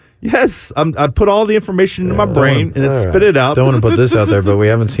 Yes, I put all the information into my brain and it spit it out. Don't want to put this out there, but we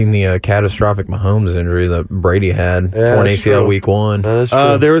haven't seen the catastrophic Mahomes injury that Brady had. Torn ACL week 1.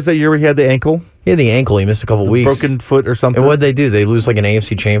 There was that year where he had the ankle. He had the ankle. He missed a couple weeks. Broken foot or something. And what'd they do? They lose like an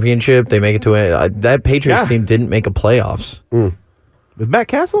AFC championship. They make it to that Patriots team didn't make a playoffs. With Matt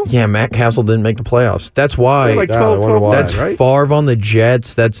Castle? Yeah, Matt Castle didn't make the playoffs. That's why. Like 12 that's right? Favre on the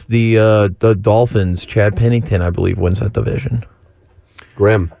Jets. That's the Dolphins. Chad Pennington, I believe, wins that division.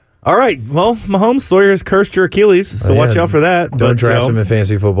 Grim. All right. Well, Mahomes, Sawyer has cursed your Achilles, so watch out for that. Don't draft him in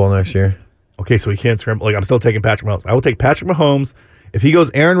fantasy football next year. Okay, so he can't scramble. Like, I'm still taking Patrick Mahomes. I will take Patrick Mahomes If he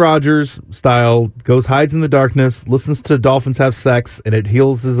goes Aaron Rodgers style, goes hides in the darkness, listens to Dolphins have sex, and it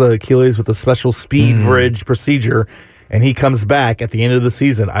heals his Achilles with a special speed bridge procedure, and he comes back at the end of the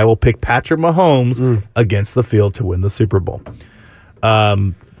season, I will pick Patrick Mahomes against the field to win the Super Bowl.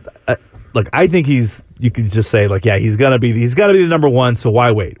 Look, I think you could just say, like, yeah, he's gonna be the number one, so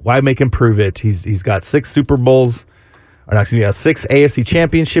why wait? Why make him prove it? He's got 6 Super Bowls. Or not, excuse me, 6 AFC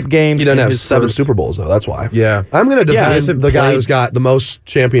Championship games. He doesn't have 7 Super Bowls, though. That's why. Yeah. I'm going to defend Yeah, the guy who's got the most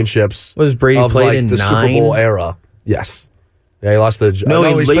championships. Was Brady of played like in the 9? Super Bowl era? Yes. Yeah, he lost the.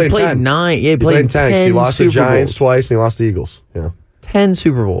 No, he played 10. 9. Yeah, He played in 10. 10 He lost Super the Giants Bowls. twice, and he lost the Eagles. Yeah. 10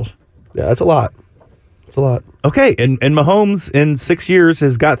 Super Bowls. Yeah, that's a lot. That's a lot. Okay, and Mahomes in 6 years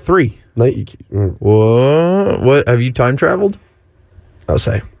has got 3. No, What? Have you time traveled? I'll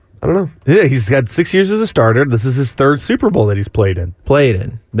say. I don't know. Yeah, he's had 6 years as a starter. This is his 3rd Super Bowl that he's played in. Played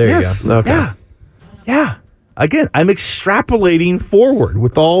in. There Yes. you go. Okay. Yeah. Again, I'm extrapolating forward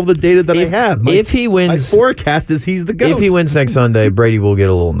with all the data that I have. If he my wins, forecast is he's the GOAT. if he wins next Sunday, Brady will get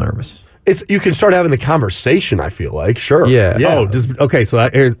a little nervous. You can start having the conversation. I feel like sure. Yeah. Oh, okay. So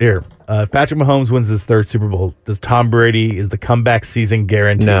here, if Patrick Mahomes wins his 3rd Super Bowl, does Tom Brady is the comeback season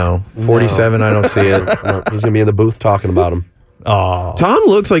guaranteed? No. 47, I don't see it. No, he's gonna be in the booth talking about him. Oh, Tom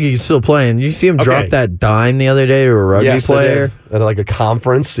looks like he's still playing. You see him drop that dime the other day to a rugby Yes, I player? did. At like a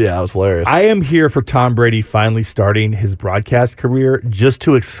conference. Yeah, it was hilarious. I am here for Tom Brady finally starting his broadcast career just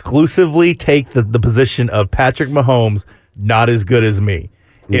to exclusively take the position of Patrick Mahomes, not as good as me.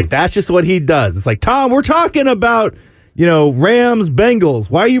 If that's just what he does, it's like, Tom, we're talking about, Rams, Bengals.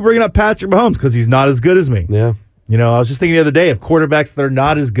 Why are you bringing up Patrick Mahomes? Because he's not as good as me. Yeah. I was just thinking the other day of quarterbacks that are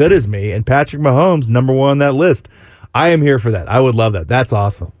not as good as me, and Patrick Mahomes, number 1 on that list. I am here for that. I would love that. That's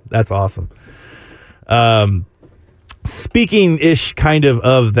awesome. That's awesome. Speaking-ish kind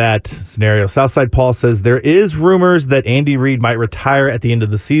of that scenario, Southside Paul says, there is rumors that Andy Reid might retire at the end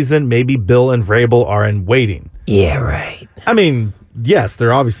of the season. Maybe Bill and Vrabel are in waiting. Yeah, right. I mean, yes,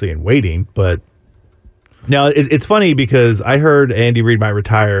 they're obviously in waiting, but now it's funny because I heard Andy Reid might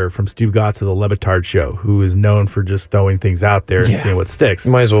retire from Stu Gatz of the Le Batard Show, who is known for just throwing things out there and seeing what sticks.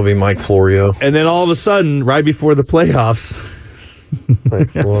 Might as well be Mike Florio. And then all of a sudden, right before the playoffs,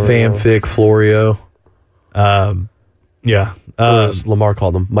 Fanfic Florio. yeah. As Lamar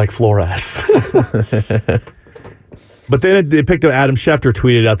called him, Mike Flores. But then it picked up Adam Schefter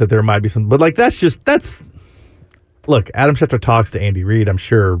tweeted out that there might be some, but like that's look, Adam Schefter talks to Andy Reid, I'm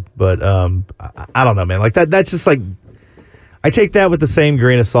sure, but I don't know, man. Like that's just like, I take that with the same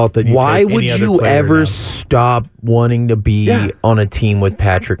grain of salt that you Why take any would other you player ever now. stop wanting to be on a team with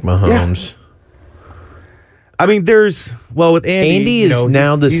Patrick Mahomes? I mean, with Andy. Andy is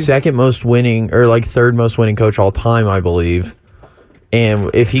now the second most winning, or like 3rd most winning coach all time, I believe.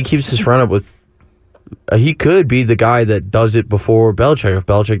 And if he keeps this run up with, he could be the guy that does it before Belichick if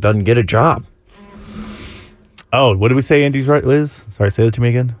Belichick doesn't get a job. Oh, what did we say Andy's right, Liz? Sorry, say that to me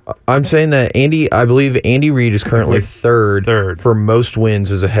again. I'm saying that I believe Andy Reid is currently third for most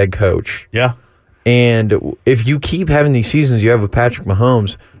wins as a head coach. Yeah. And if you keep having these seasons you have with Patrick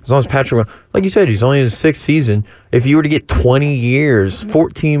Mahomes, as long as Patrick, like you said, he's only in his 6th season. If you were to get 20 years,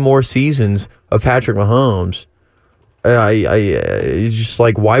 14 more seasons of Patrick Mahomes, it's just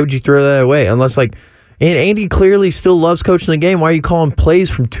like, why would you throw that away? Unless and Andy clearly still loves coaching the game. Why are you calling plays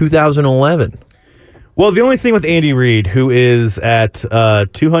from 2011? Well, the only thing with Andy Reid, who is at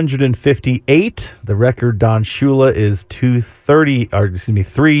 258, the record Don Shula is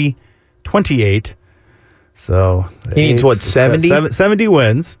 328. So he needs what, 70? 70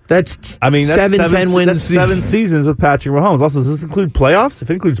 wins. That's 10 wins. That's 7 seasons with Patrick Mahomes. Also, does this include playoffs?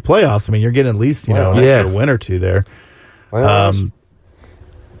 If it includes playoffs, I mean, you're getting at least an extra win or 2 there.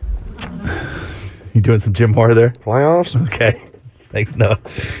 You doing some Jim Moore there? Playoffs? Okay. Thanks, Noah.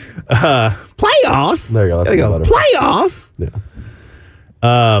 Playoffs? There you go. That's better. Playoffs? Yeah.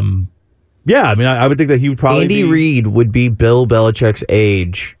 Yeah, I mean, I would think that he would probably Andy Reid would be Bill Belichick's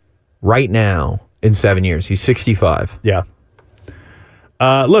age right now in 7 years. He's 65. Yeah.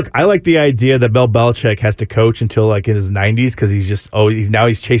 Look, I like the idea that Bill Belichick has to coach until like in his 90s because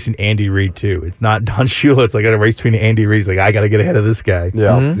he's chasing Andy Reid too. It's not Don Shula. It's like a race between Andy Reid. He's like, I got to get ahead of this guy.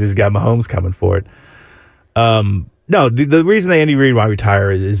 Yeah. He's got Mahomes coming for it. No, the reason that Andy Reid might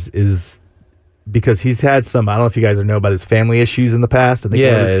retire is because he's had some, I don't know if you guys know about his family issues in the past. I think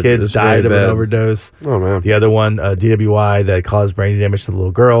one of his kids died of an overdose. Oh, man. The other one, DWI, that caused brain damage to the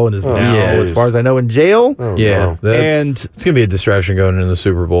little girl and is now, as far as I know, in jail. Oh, Yeah. no. And It's going to be a distraction going into the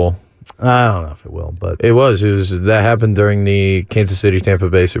Super Bowl. I don't know if it will, but It was. That happened during the Kansas City-Tampa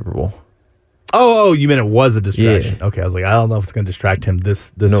Bay Super Bowl. Oh, you mean it was a distraction? Yeah. Okay, I was like, I don't know if it's going to distract him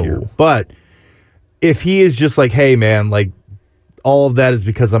this No. year. But if he is just like, hey, man, like, all of that is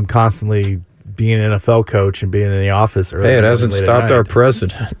because I'm constantly being an NFL coach and being in the office early. Hey, it hasn't stopped our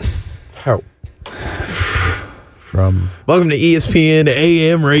president. How? Welcome to ESPN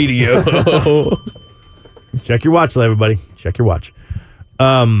AM Radio. Check your watch, everybody. Check your watch.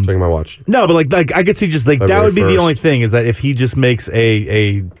 Checking my watch. No, but like I could see just like that February would be the 1st. only thing is that if he just makes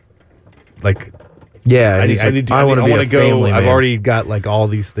a like Yeah, I want to go. family I've man. already got like all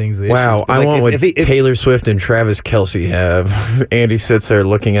these things. Wow, I want what Taylor Swift and Travis Kelce have. Andy sits there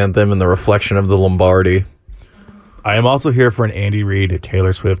looking at them in the reflection of the Lombardi. I am also here for an Andy Reid, a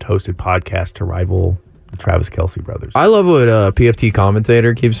Taylor Swift hosted podcast to rival the Travis Kelce brothers. I love what PFT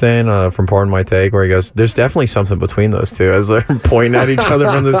commentator keeps saying from Pardon My Take, where he goes, there's definitely something between those two as they're pointing at each other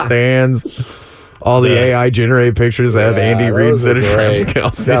from the stands. All the AI generated pictures that have Andy Reid instead of Travis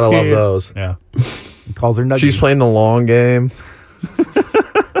Kelce. Gotta love those. Yeah. He calls her nuggies. She's playing the long game.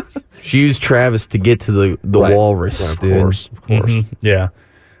 She used Travis to get to the Right. walrus. Yeah, of dude. course. Yeah.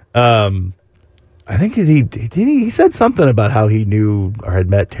 I think he said something about how he knew or had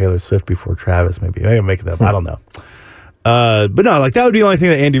met Taylor Swift before Travis. Maybe I'm making that up. I don't know. But no, like that would be the only thing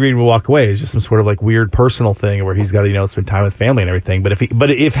that Andy Reid would walk away is just some sort of like weird personal thing where he's got to spend time with family and everything. But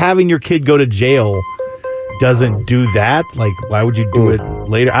if having your kid go to jail doesn't do that, like why would you do it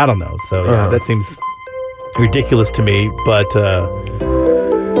later? I don't know. So yeah, that seems ridiculous to me. But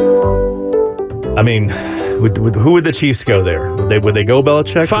I mean, who would the Chiefs go there? Would they go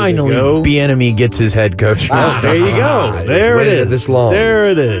Belichick? Finally, Would they go? Bieniemy gets his head coach. There you go. There it waited is. this long. There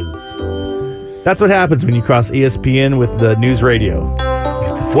it is. That's what happens when you cross ESPN with the news radio.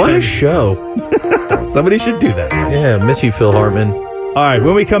 What a show. Somebody should do that. Yeah, miss you, Phil Hartman. All right,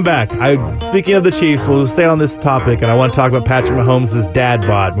 when we come back, speaking of the Chiefs, we'll stay on this topic, and I want to talk about Patrick Mahomes' dad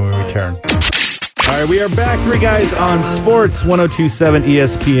bod when we return. All right, we are back, three guys on Sports 102.7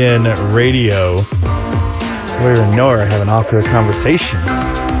 ESPN Radio. Sawyer and Noah are having off-air conversations.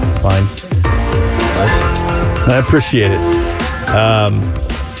 It's fine. I appreciate it.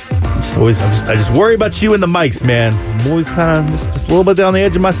 I just worry about you and the mics, man. I'm always kind of just a little bit down the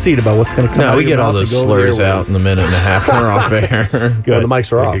edge of my seat about what's going to come out. No, we of your get all mouth those and go over slurs the out airwaves. in a minute and a half when we're off air. Good. When the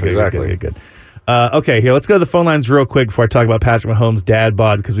mics are off, Good. exactly. Okay, here, let's go to the phone lines real quick before I talk about Patrick Mahomes' dad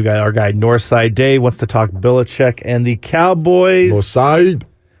bod, because we got our guy Northside Dave wants to talk Belichick and the Cowboys. Both side.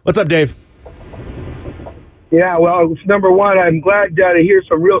 What's up, Dave? Yeah, well, number one, I'm glad to hear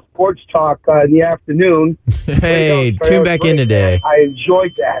some real sports talk in the afternoon. Hey, tune back in today. I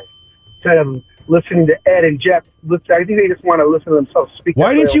enjoyed that. Instead of listening to Ed and Jeff, I think they just want to listen to themselves speak.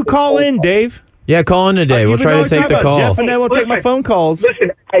 Why didn't you call in, Dave? Yeah, call in today. We'll Even try though to take the about call. Jeff and I won't take my phone calls.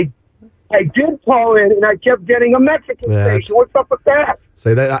 Listen, I did call in, and I kept getting a Mexican Yeah, station. What's up with that?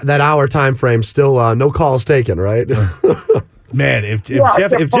 Say that hour time frame still no calls taken, right? Man, if I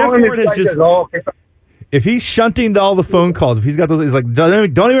Jeff kept calling Ward this has guy, just... goes, "Oh, okay." If he's shunting all the phone calls, if he's got those, he's like, don't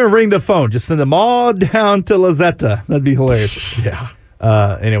even ring the phone. Just send them all down to Lazetta. That'd be hilarious. Yeah.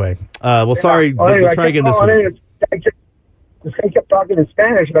 Anyway, sorry. Well, anyway, We'll try I again kept this calling week. in, this guy kept talking in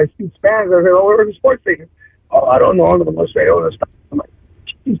Spanish, and I speak Spanish. I said, "Oh, where's the sports station?" "Oh, I don't know. I'm the most radio on the station." I'm like,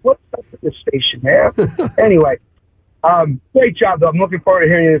 "Geez, what's up with this station, man?" Anyway, great job, though. I'm looking forward to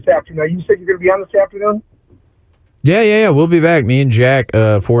hearing you this afternoon. You said you're going to be on this afternoon? Yeah. We'll be back. Me and Jack,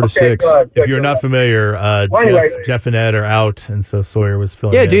 4 to 6. If you're not familiar, anyway. Jeff and Ed are out, and so Sawyer was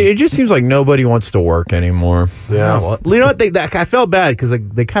filling Yeah, in. dude, it just seems like nobody wants to work anymore. Yeah. Well, you know what? I felt bad because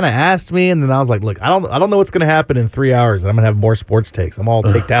they kind of asked me, and then I was like, "Look, I don't know what's going to happen in 3 hours. I'm going to have more sports takes. I'm all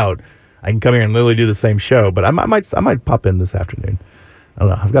taked out. I can come here and literally do the same show, but I might pop in this afternoon. I don't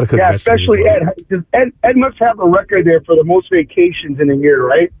know. I've got to cook. Yeah, vegetables especially as well. Ed. Because Ed must have a record there for the most vacations in a year,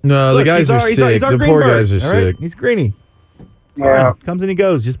 right? No, Look, the guys he's are our- he's sick. our- he's our The green poor bird, guys are all right? sick. He's greeny. Yeah. Fine. Comes and he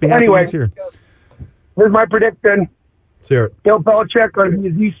goes. Just be happy Anyway, he's here. here's my prediction. Let's hear it. Bill Belichick going to be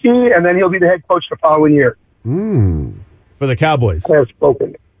his EC, and then he'll be the head coach the following year. For the Cowboys. I have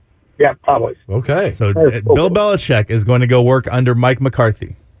spoken. Yeah, probably. Okay. So That's Bill okay. Belichick is going to go work under Mike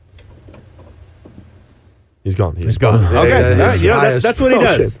McCarthy. He's gone. He's gone. Yeah, Okay. yeah, All right, his you know, highest that's what he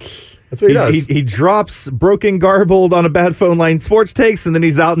does. That's what he does. He drops broken, garbled on a bad phone line sports takes, and then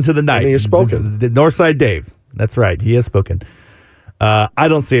he's out into the night. And he has spoken. The Northside Dave. That's right. He has spoken. I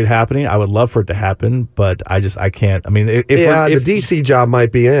don't see it happening. I would love for it to happen, but I can't. I mean, if the DC job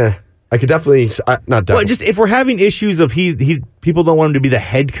might be, I could definitely, not definitely. well, just if we're having issues of people don't want him to be the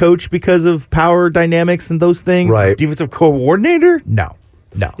head coach because of power dynamics and those things. Right. Defensive coordinator? No.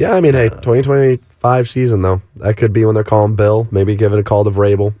 Yeah, I mean, hey, 2025 season, though. That could be when they're calling Bill. Maybe give it a call to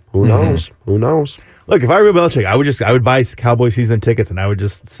Vrabel. Who knows? Who knows? Look, if I were Belichick, I would buy Cowboy season tickets and I would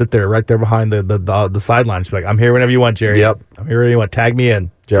just sit there right there behind the sidelines. Be like, I'm here whenever you want, Jerry. Yep. I'm here whenever you want. Tag me in.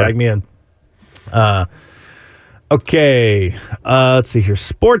 Jerry. Tag me in. Okay, let's see here.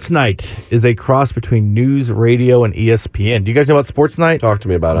 Sports Night is a cross between news, radio, and ESPN. Do you guys know about Sports Night? Talk to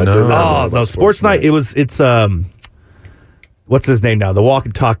me about it. No. I do not know about Sports Night. It's what's his name now? The walk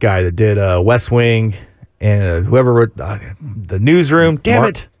and talk guy that did West Wing and whoever wrote the Newsroom. Damn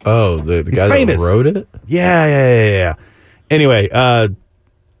it! Oh, the guy famous. that wrote it. Yeah. Anyway,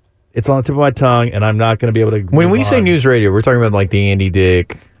 it's on the tip of my tongue, and I'm not going to be able to. When move we say on. news radio, we're talking about like the Andy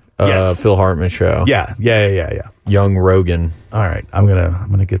Dick, Yes. Phil Hartman show. Yeah. Young Rogan. All right, I'm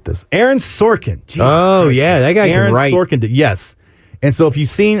gonna get this. Aaron Sorkin. Jesus Oh, Christ, yeah, that guy can Aaron write. Sorkin did, yes. And so if you've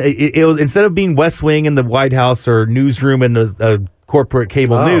seen it was instead of being West Wing in the White House or newsroom in the corporate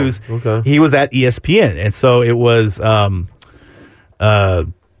cable news, okay. he was at ESPN, and so it was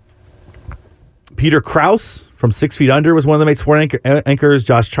Peter Krause from 6 Feet Under was one of the main sport anchors.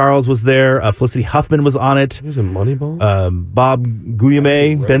 Josh Charles was there. Felicity Huffman was on it. He was in Moneyball? Bob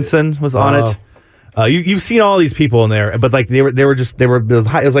Guillaume Benson was on it. You've seen all these people in there, but like it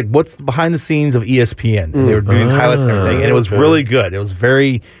was like what's behind the scenes of ESPN. They were doing highlights and everything, and it was really good. It was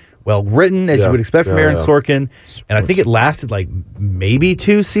very well written, as you would expect from Aaron Sorkin, and I think it lasted like maybe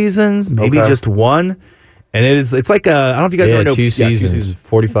 2 seasons, maybe just one. And it's like I don't know if you guys ever know 2 seasons,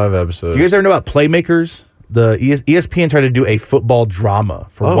 45 episodes. You guys ever know about Playmakers? The ESPN tried to do a football drama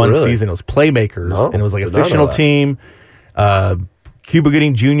for one season. It was Playmakers, and it was like a fictional team. Cuba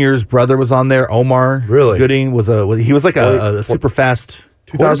Gooding Jr.'s brother was on there. Omar Gooding was like a super fast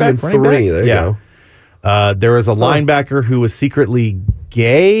 2003. There you go. There was a linebacker who was secretly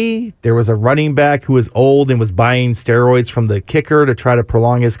gay. There was a running back who was old and was buying steroids from the kicker to try to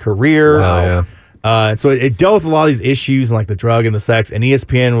prolong his career. Wow. So it dealt with a lot of these issues and like the drug and the sex. And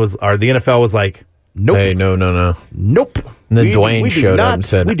ESPN the NFL was like, nope. Hey, no. Nope. And then Dwayne showed up and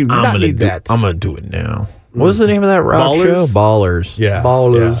said, we do not need that. I'm going to do it now. What was the name of that rock show? Ballers. Yeah.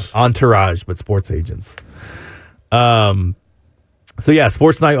 Ballers. Yeah. Entourage, but sports agents. So yeah,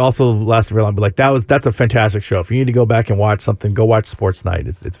 Sports Night also lasted very long, but like that's a fantastic show. If you need to go back and watch something, go watch Sports Night.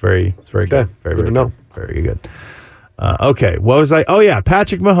 It's very good. Very good to know. Very good. Okay, what was I? Oh yeah,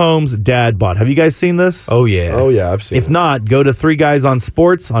 Patrick Mahomes' dad bod. Have you guys seen this? Oh yeah. I've seen it. If not, go to 3 Guys on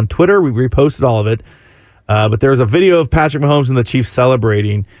Sports on Twitter. We reposted all of it. But there's a video of Patrick Mahomes and the Chiefs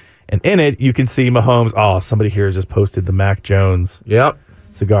celebrating, and in it you can see Mahomes. Oh, somebody here just posted the Mac Jones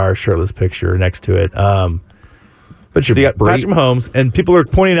cigar shirtless picture next to it. But so you got Patrick Mahomes, and people are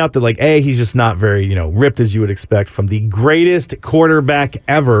pointing out that, like, he's just not very, ripped as you would expect from the greatest quarterback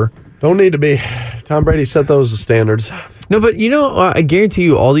ever. Don't need to be. Tom Brady set those standards. No, but I guarantee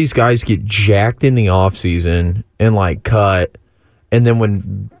you all these guys get jacked in the offseason and, like, cut, and then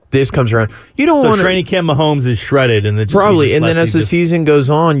when this comes around, you don't want to. Training camp Mahomes is shredded, and then as the season goes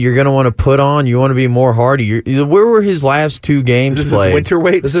on, you're going to want to put on. You want to be more hardy. Where were his last 2 games this played? Is winter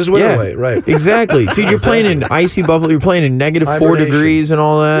weight. This is winter weight, right? Exactly, dude. You're playing in icy Buffalo. You're playing in negative 4 degrees and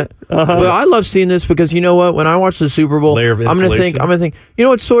all that. But I love seeing this because you know what? When I watch the Super Bowl, I'm gonna think. You know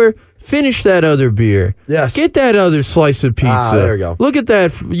what, Sawyer? Finish that other beer. Yes. Get that other slice of pizza. There we go. Look at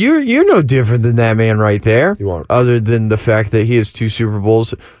that. You're no different than that man right there. You are. Other than the fact that he has 2 Super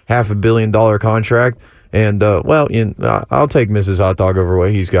Bowls, $500 million contract, and I'll take Mrs. Hot Dog over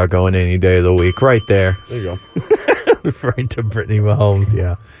what he's got going any day of the week. Right there. There you go. Referring to Brittany Mahomes,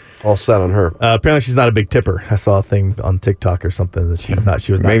 yeah. All set on her. Apparently, she's not a big tipper. I saw a thing on TikTok or something that she was not.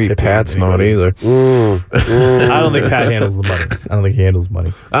 Maybe tipping Pat's not anybody. either. I don't think Pat handles the money. I don't think he handles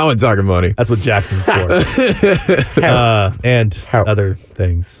money. I wasn't talking money. That's what Jackson's for. And other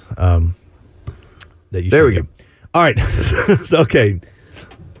things that you. There we go. All right. So, okay.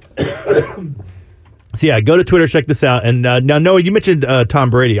 So yeah, go to Twitter, check this out. And now, Noah, you mentioned Tom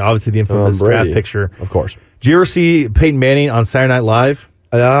Brady, obviously the infamous draft picture. Of course. Did you ever see Peyton Manning on Saturday Night Live?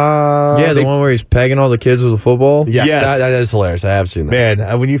 The one where he's pegging all the kids with a football. Yes. That is hilarious. I have seen that.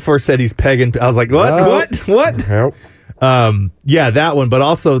 Man, when you first said he's pegging, I was like, what? Nope. Yeah, that one. But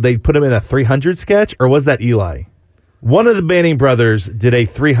also, they put him in a 300 sketch, or was that Eli? One of the Manning brothers did a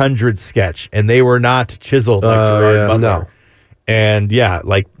 300 sketch, and they were not chiseled like Gerard Butler. No. And yeah,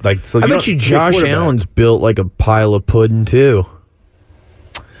 so. I bet you Josh Allen's built like a pile of pudding too.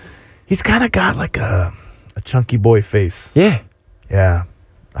 He's kind of got like a chunky boy face. Yeah. Yeah.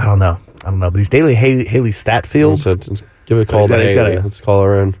 I don't know, but he's daily Haley Statfield. So give it a call to Haley. Let's call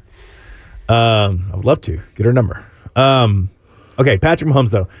her in. I would love to get her number. Okay, Patrick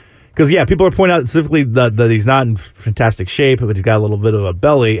Mahomes though, because people are pointing out specifically that he's not in fantastic shape, but he's got a little bit of a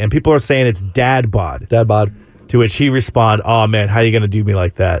belly, and people are saying it's dad bod. Dad bod. To which he responded, "Oh man, how are you going to do me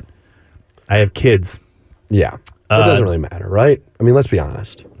like that? I have kids." Yeah, it doesn't really matter, right? I mean, let's be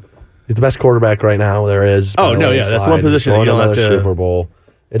honest. He's the best quarterback right now there is. Oh no, yeah, that's one position that you don't have to. Super Bowl.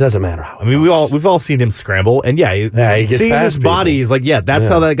 It doesn't matter how. I mean, we've all seen him scramble, and he gets seeing past his body people. is like, that's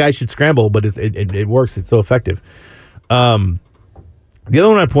how that guy should scramble, but it works. It's so effective. The other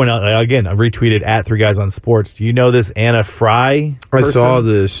one I point out, again, I retweeted at 3 Guys on Sports. Do you know this Anna Fry person? I saw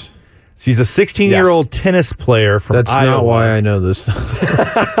this. She's a 16-year-old tennis player from That's Iowa. not why I know this.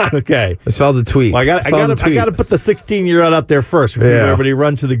 Okay. I saw the tweet. Well, I got to put the 16-year-old out there first before everybody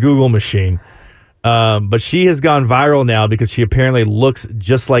run to the Google machine. But she has gone viral now because she apparently looks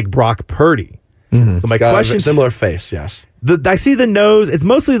just like Brock Purdy. Mm-hmm. So my Got question, a similar face, yes. I see the nose. It's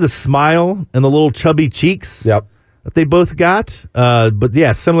mostly the smile and the little chubby cheeks. Yep. That they both got. But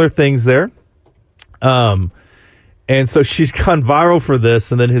yeah, similar things there. And so she's gone viral for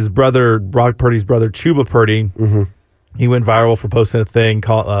this. And then his brother, Brock Purdy's brother, Chuba Purdy, he went viral for posting a thing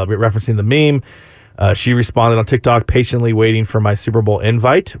referencing the meme. She responded on TikTok, patiently waiting for my Super Bowl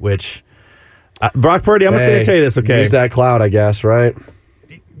invite, which Brock Purdy, I'm just going to tell you this, okay? Use that cloud, I guess, right?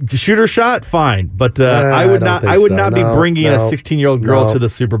 Shoot her shot, fine, but I would not be bringing a 16-year-old girl to the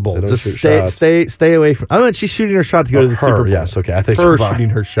Super Bowl. Just stay away from. I mean, she's shooting her shot to go to the Super Bowl. Yes, okay. I think her shooting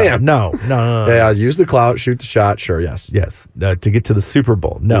her shot. Yeah. No. Yeah, use the clout, shoot the shot. Sure, yes. To get to the Super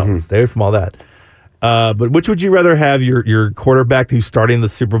Bowl. No, stay away from all that. But which would you rather have your quarterback who's starting the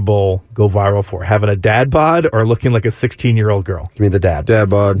Super Bowl go viral for? Having a dad bod or looking like a 16-year-old girl? Give me the dad. Dad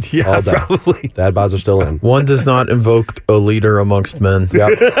bod. Yeah, all day. probably. Dad bods are still in. One does not invoke a leader amongst men.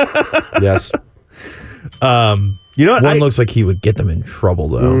 Yep. Yes. You know what? One looks like he would get them in trouble,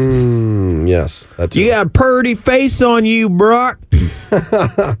 though. Yes. You got a Purdy face on you, Brock.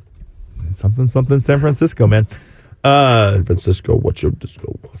 Something San Francisco, man. San Francisco, what's your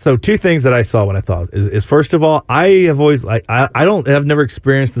disco? So 2 things that I saw when I thought is first of all, I have always I've never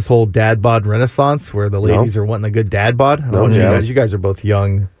experienced this whole dad bod renaissance where the ladies are wanting a good dad bod. I don't know you guys are both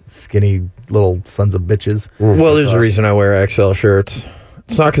young, skinny little sons of bitches. Well, there's a reason I wear XL shirts.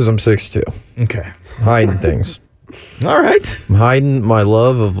 It's not because I'm 6'2". Okay. Hiding things. All right. I'm hiding my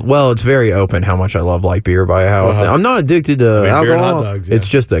love of, it's very open how much I love light beer by how often. I'm not addicted to alcohol. Hot dogs, It's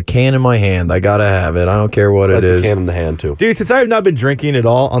just a can in my hand. I got to have it. I don't care what it is. Can in the hand, too. Dude, since I have not been drinking at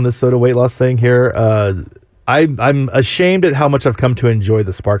all on this soda weight loss thing here, I'm ashamed at how much I've come to enjoy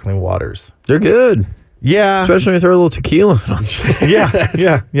the sparkling waters. They're good. Yeah. Especially when you throw a little tequila on them.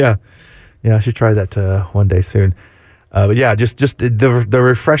 Yeah, I should try that one day soon. But yeah, just the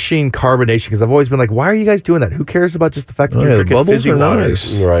refreshing carbonation, because I've always been like, why are you guys doing that? Who cares about just the fact that you're drinking bubbles fizzy are water? nice.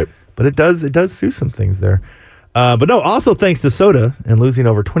 Right. But it does suit some things there. But no, also thanks to soda and losing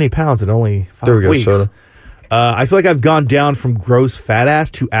over 20 pounds in only 5 weeks. Soda. I feel like I've gone down from gross fat ass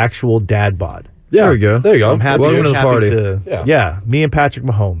to actual dad bod. Yeah, there we go. There you go. I'm happy, Welcome to the party. Yeah, me and Patrick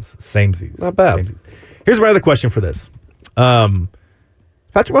Mahomes, samesies. Not bad. Samesies. Here's my other question for this. Patrick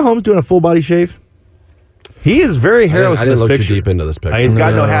Mahomes doing a full body shave? He is very hairless I in didn't this look picture. too deep into this picture. He's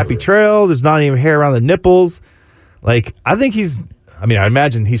got no happy trail. There's not even hair around the nipples. Like, I think I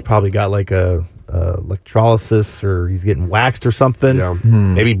imagine he's probably got like a electrolysis or he's getting waxed or something. Yeah.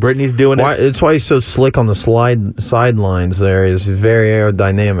 Maybe Brittany's doing it. It's why he's so slick on the sidelines there. He's very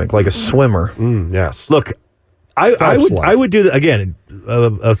aerodynamic, like a swimmer. Yes. Look, I would do that again.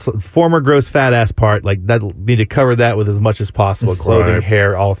 A former gross fat ass part like that. Need to cover that with as much as possible. Clothing, Right.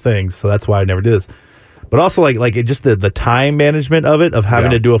 hair, all things. So that's why I never do this. But also like it just the time management of it, of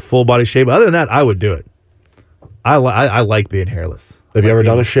having to do a full body shave. Other than that, I would do it. I like being hairless. Have you ever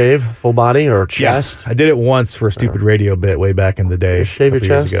done a shave, full body or chest? Yeah, I did it once for a stupid radio bit way back in the day. Shave your a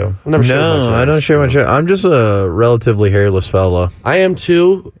couple years chest? ago. I've never shaved my No, I chest. don't shave my chest. I'm just a relatively hairless fella. I am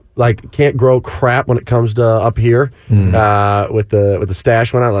too. Like, can't grow crap when it comes to up here with the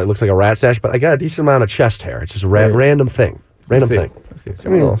stash one out. Like, looks like a rat stash, but I got a decent amount of chest hair. It's just a random thing. Random thing. Show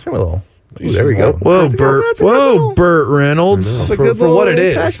me a little. Ooh, there we go. Whoa, Burt Reynolds. Good For what it little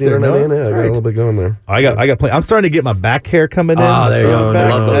is, patch you know there, what I mean? no? Yeah, I That's got a right. little bit going there. I got plenty. I'm starting to get my back hair coming in. Ah, there you go. Back.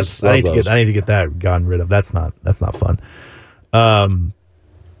 Love those. I need Love those. I need to get that gotten rid of. That's not fun.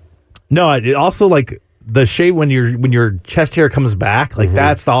 No, it also like the shave when your chest hair comes back, like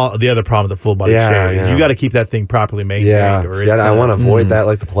that's the other problem with the full body shave. Yeah. You got to keep that thing properly maintained. Yeah, or see, it's I want to gonna- avoid that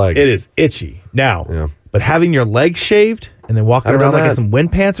like the plague. It is itchy now. Yeah. But having your legs shaved and then walking I've done around like in that. some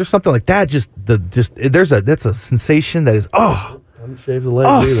wind pants or something like that, that's a sensation that is I haven't shaved the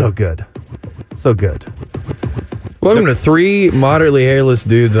legs either. so good, so good. Welcome to 3 moderately hairless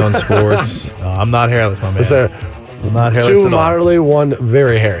dudes on sports. I'm not hairless, my man. Is there I'm not hairless 2 at all. moderately, 1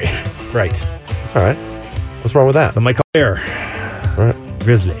 very hairy? Right. That's all right. What's wrong with that? So my hair. All right.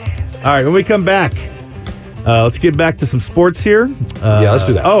 Grizzly. All right, when we come back, let's get back to some sports here. Yeah, let's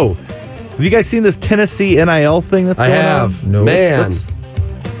do that. Oh, have you guys seen this Tennessee NIL thing that's I going have. on? No. Man.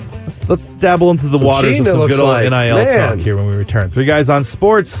 Let's dabble into the waters of Gene, it some looks good old like. NIL Man. talk here when we return. 3 guys on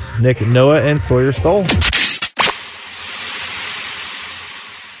sports, Nick, Noah, and Sawyer Stoll.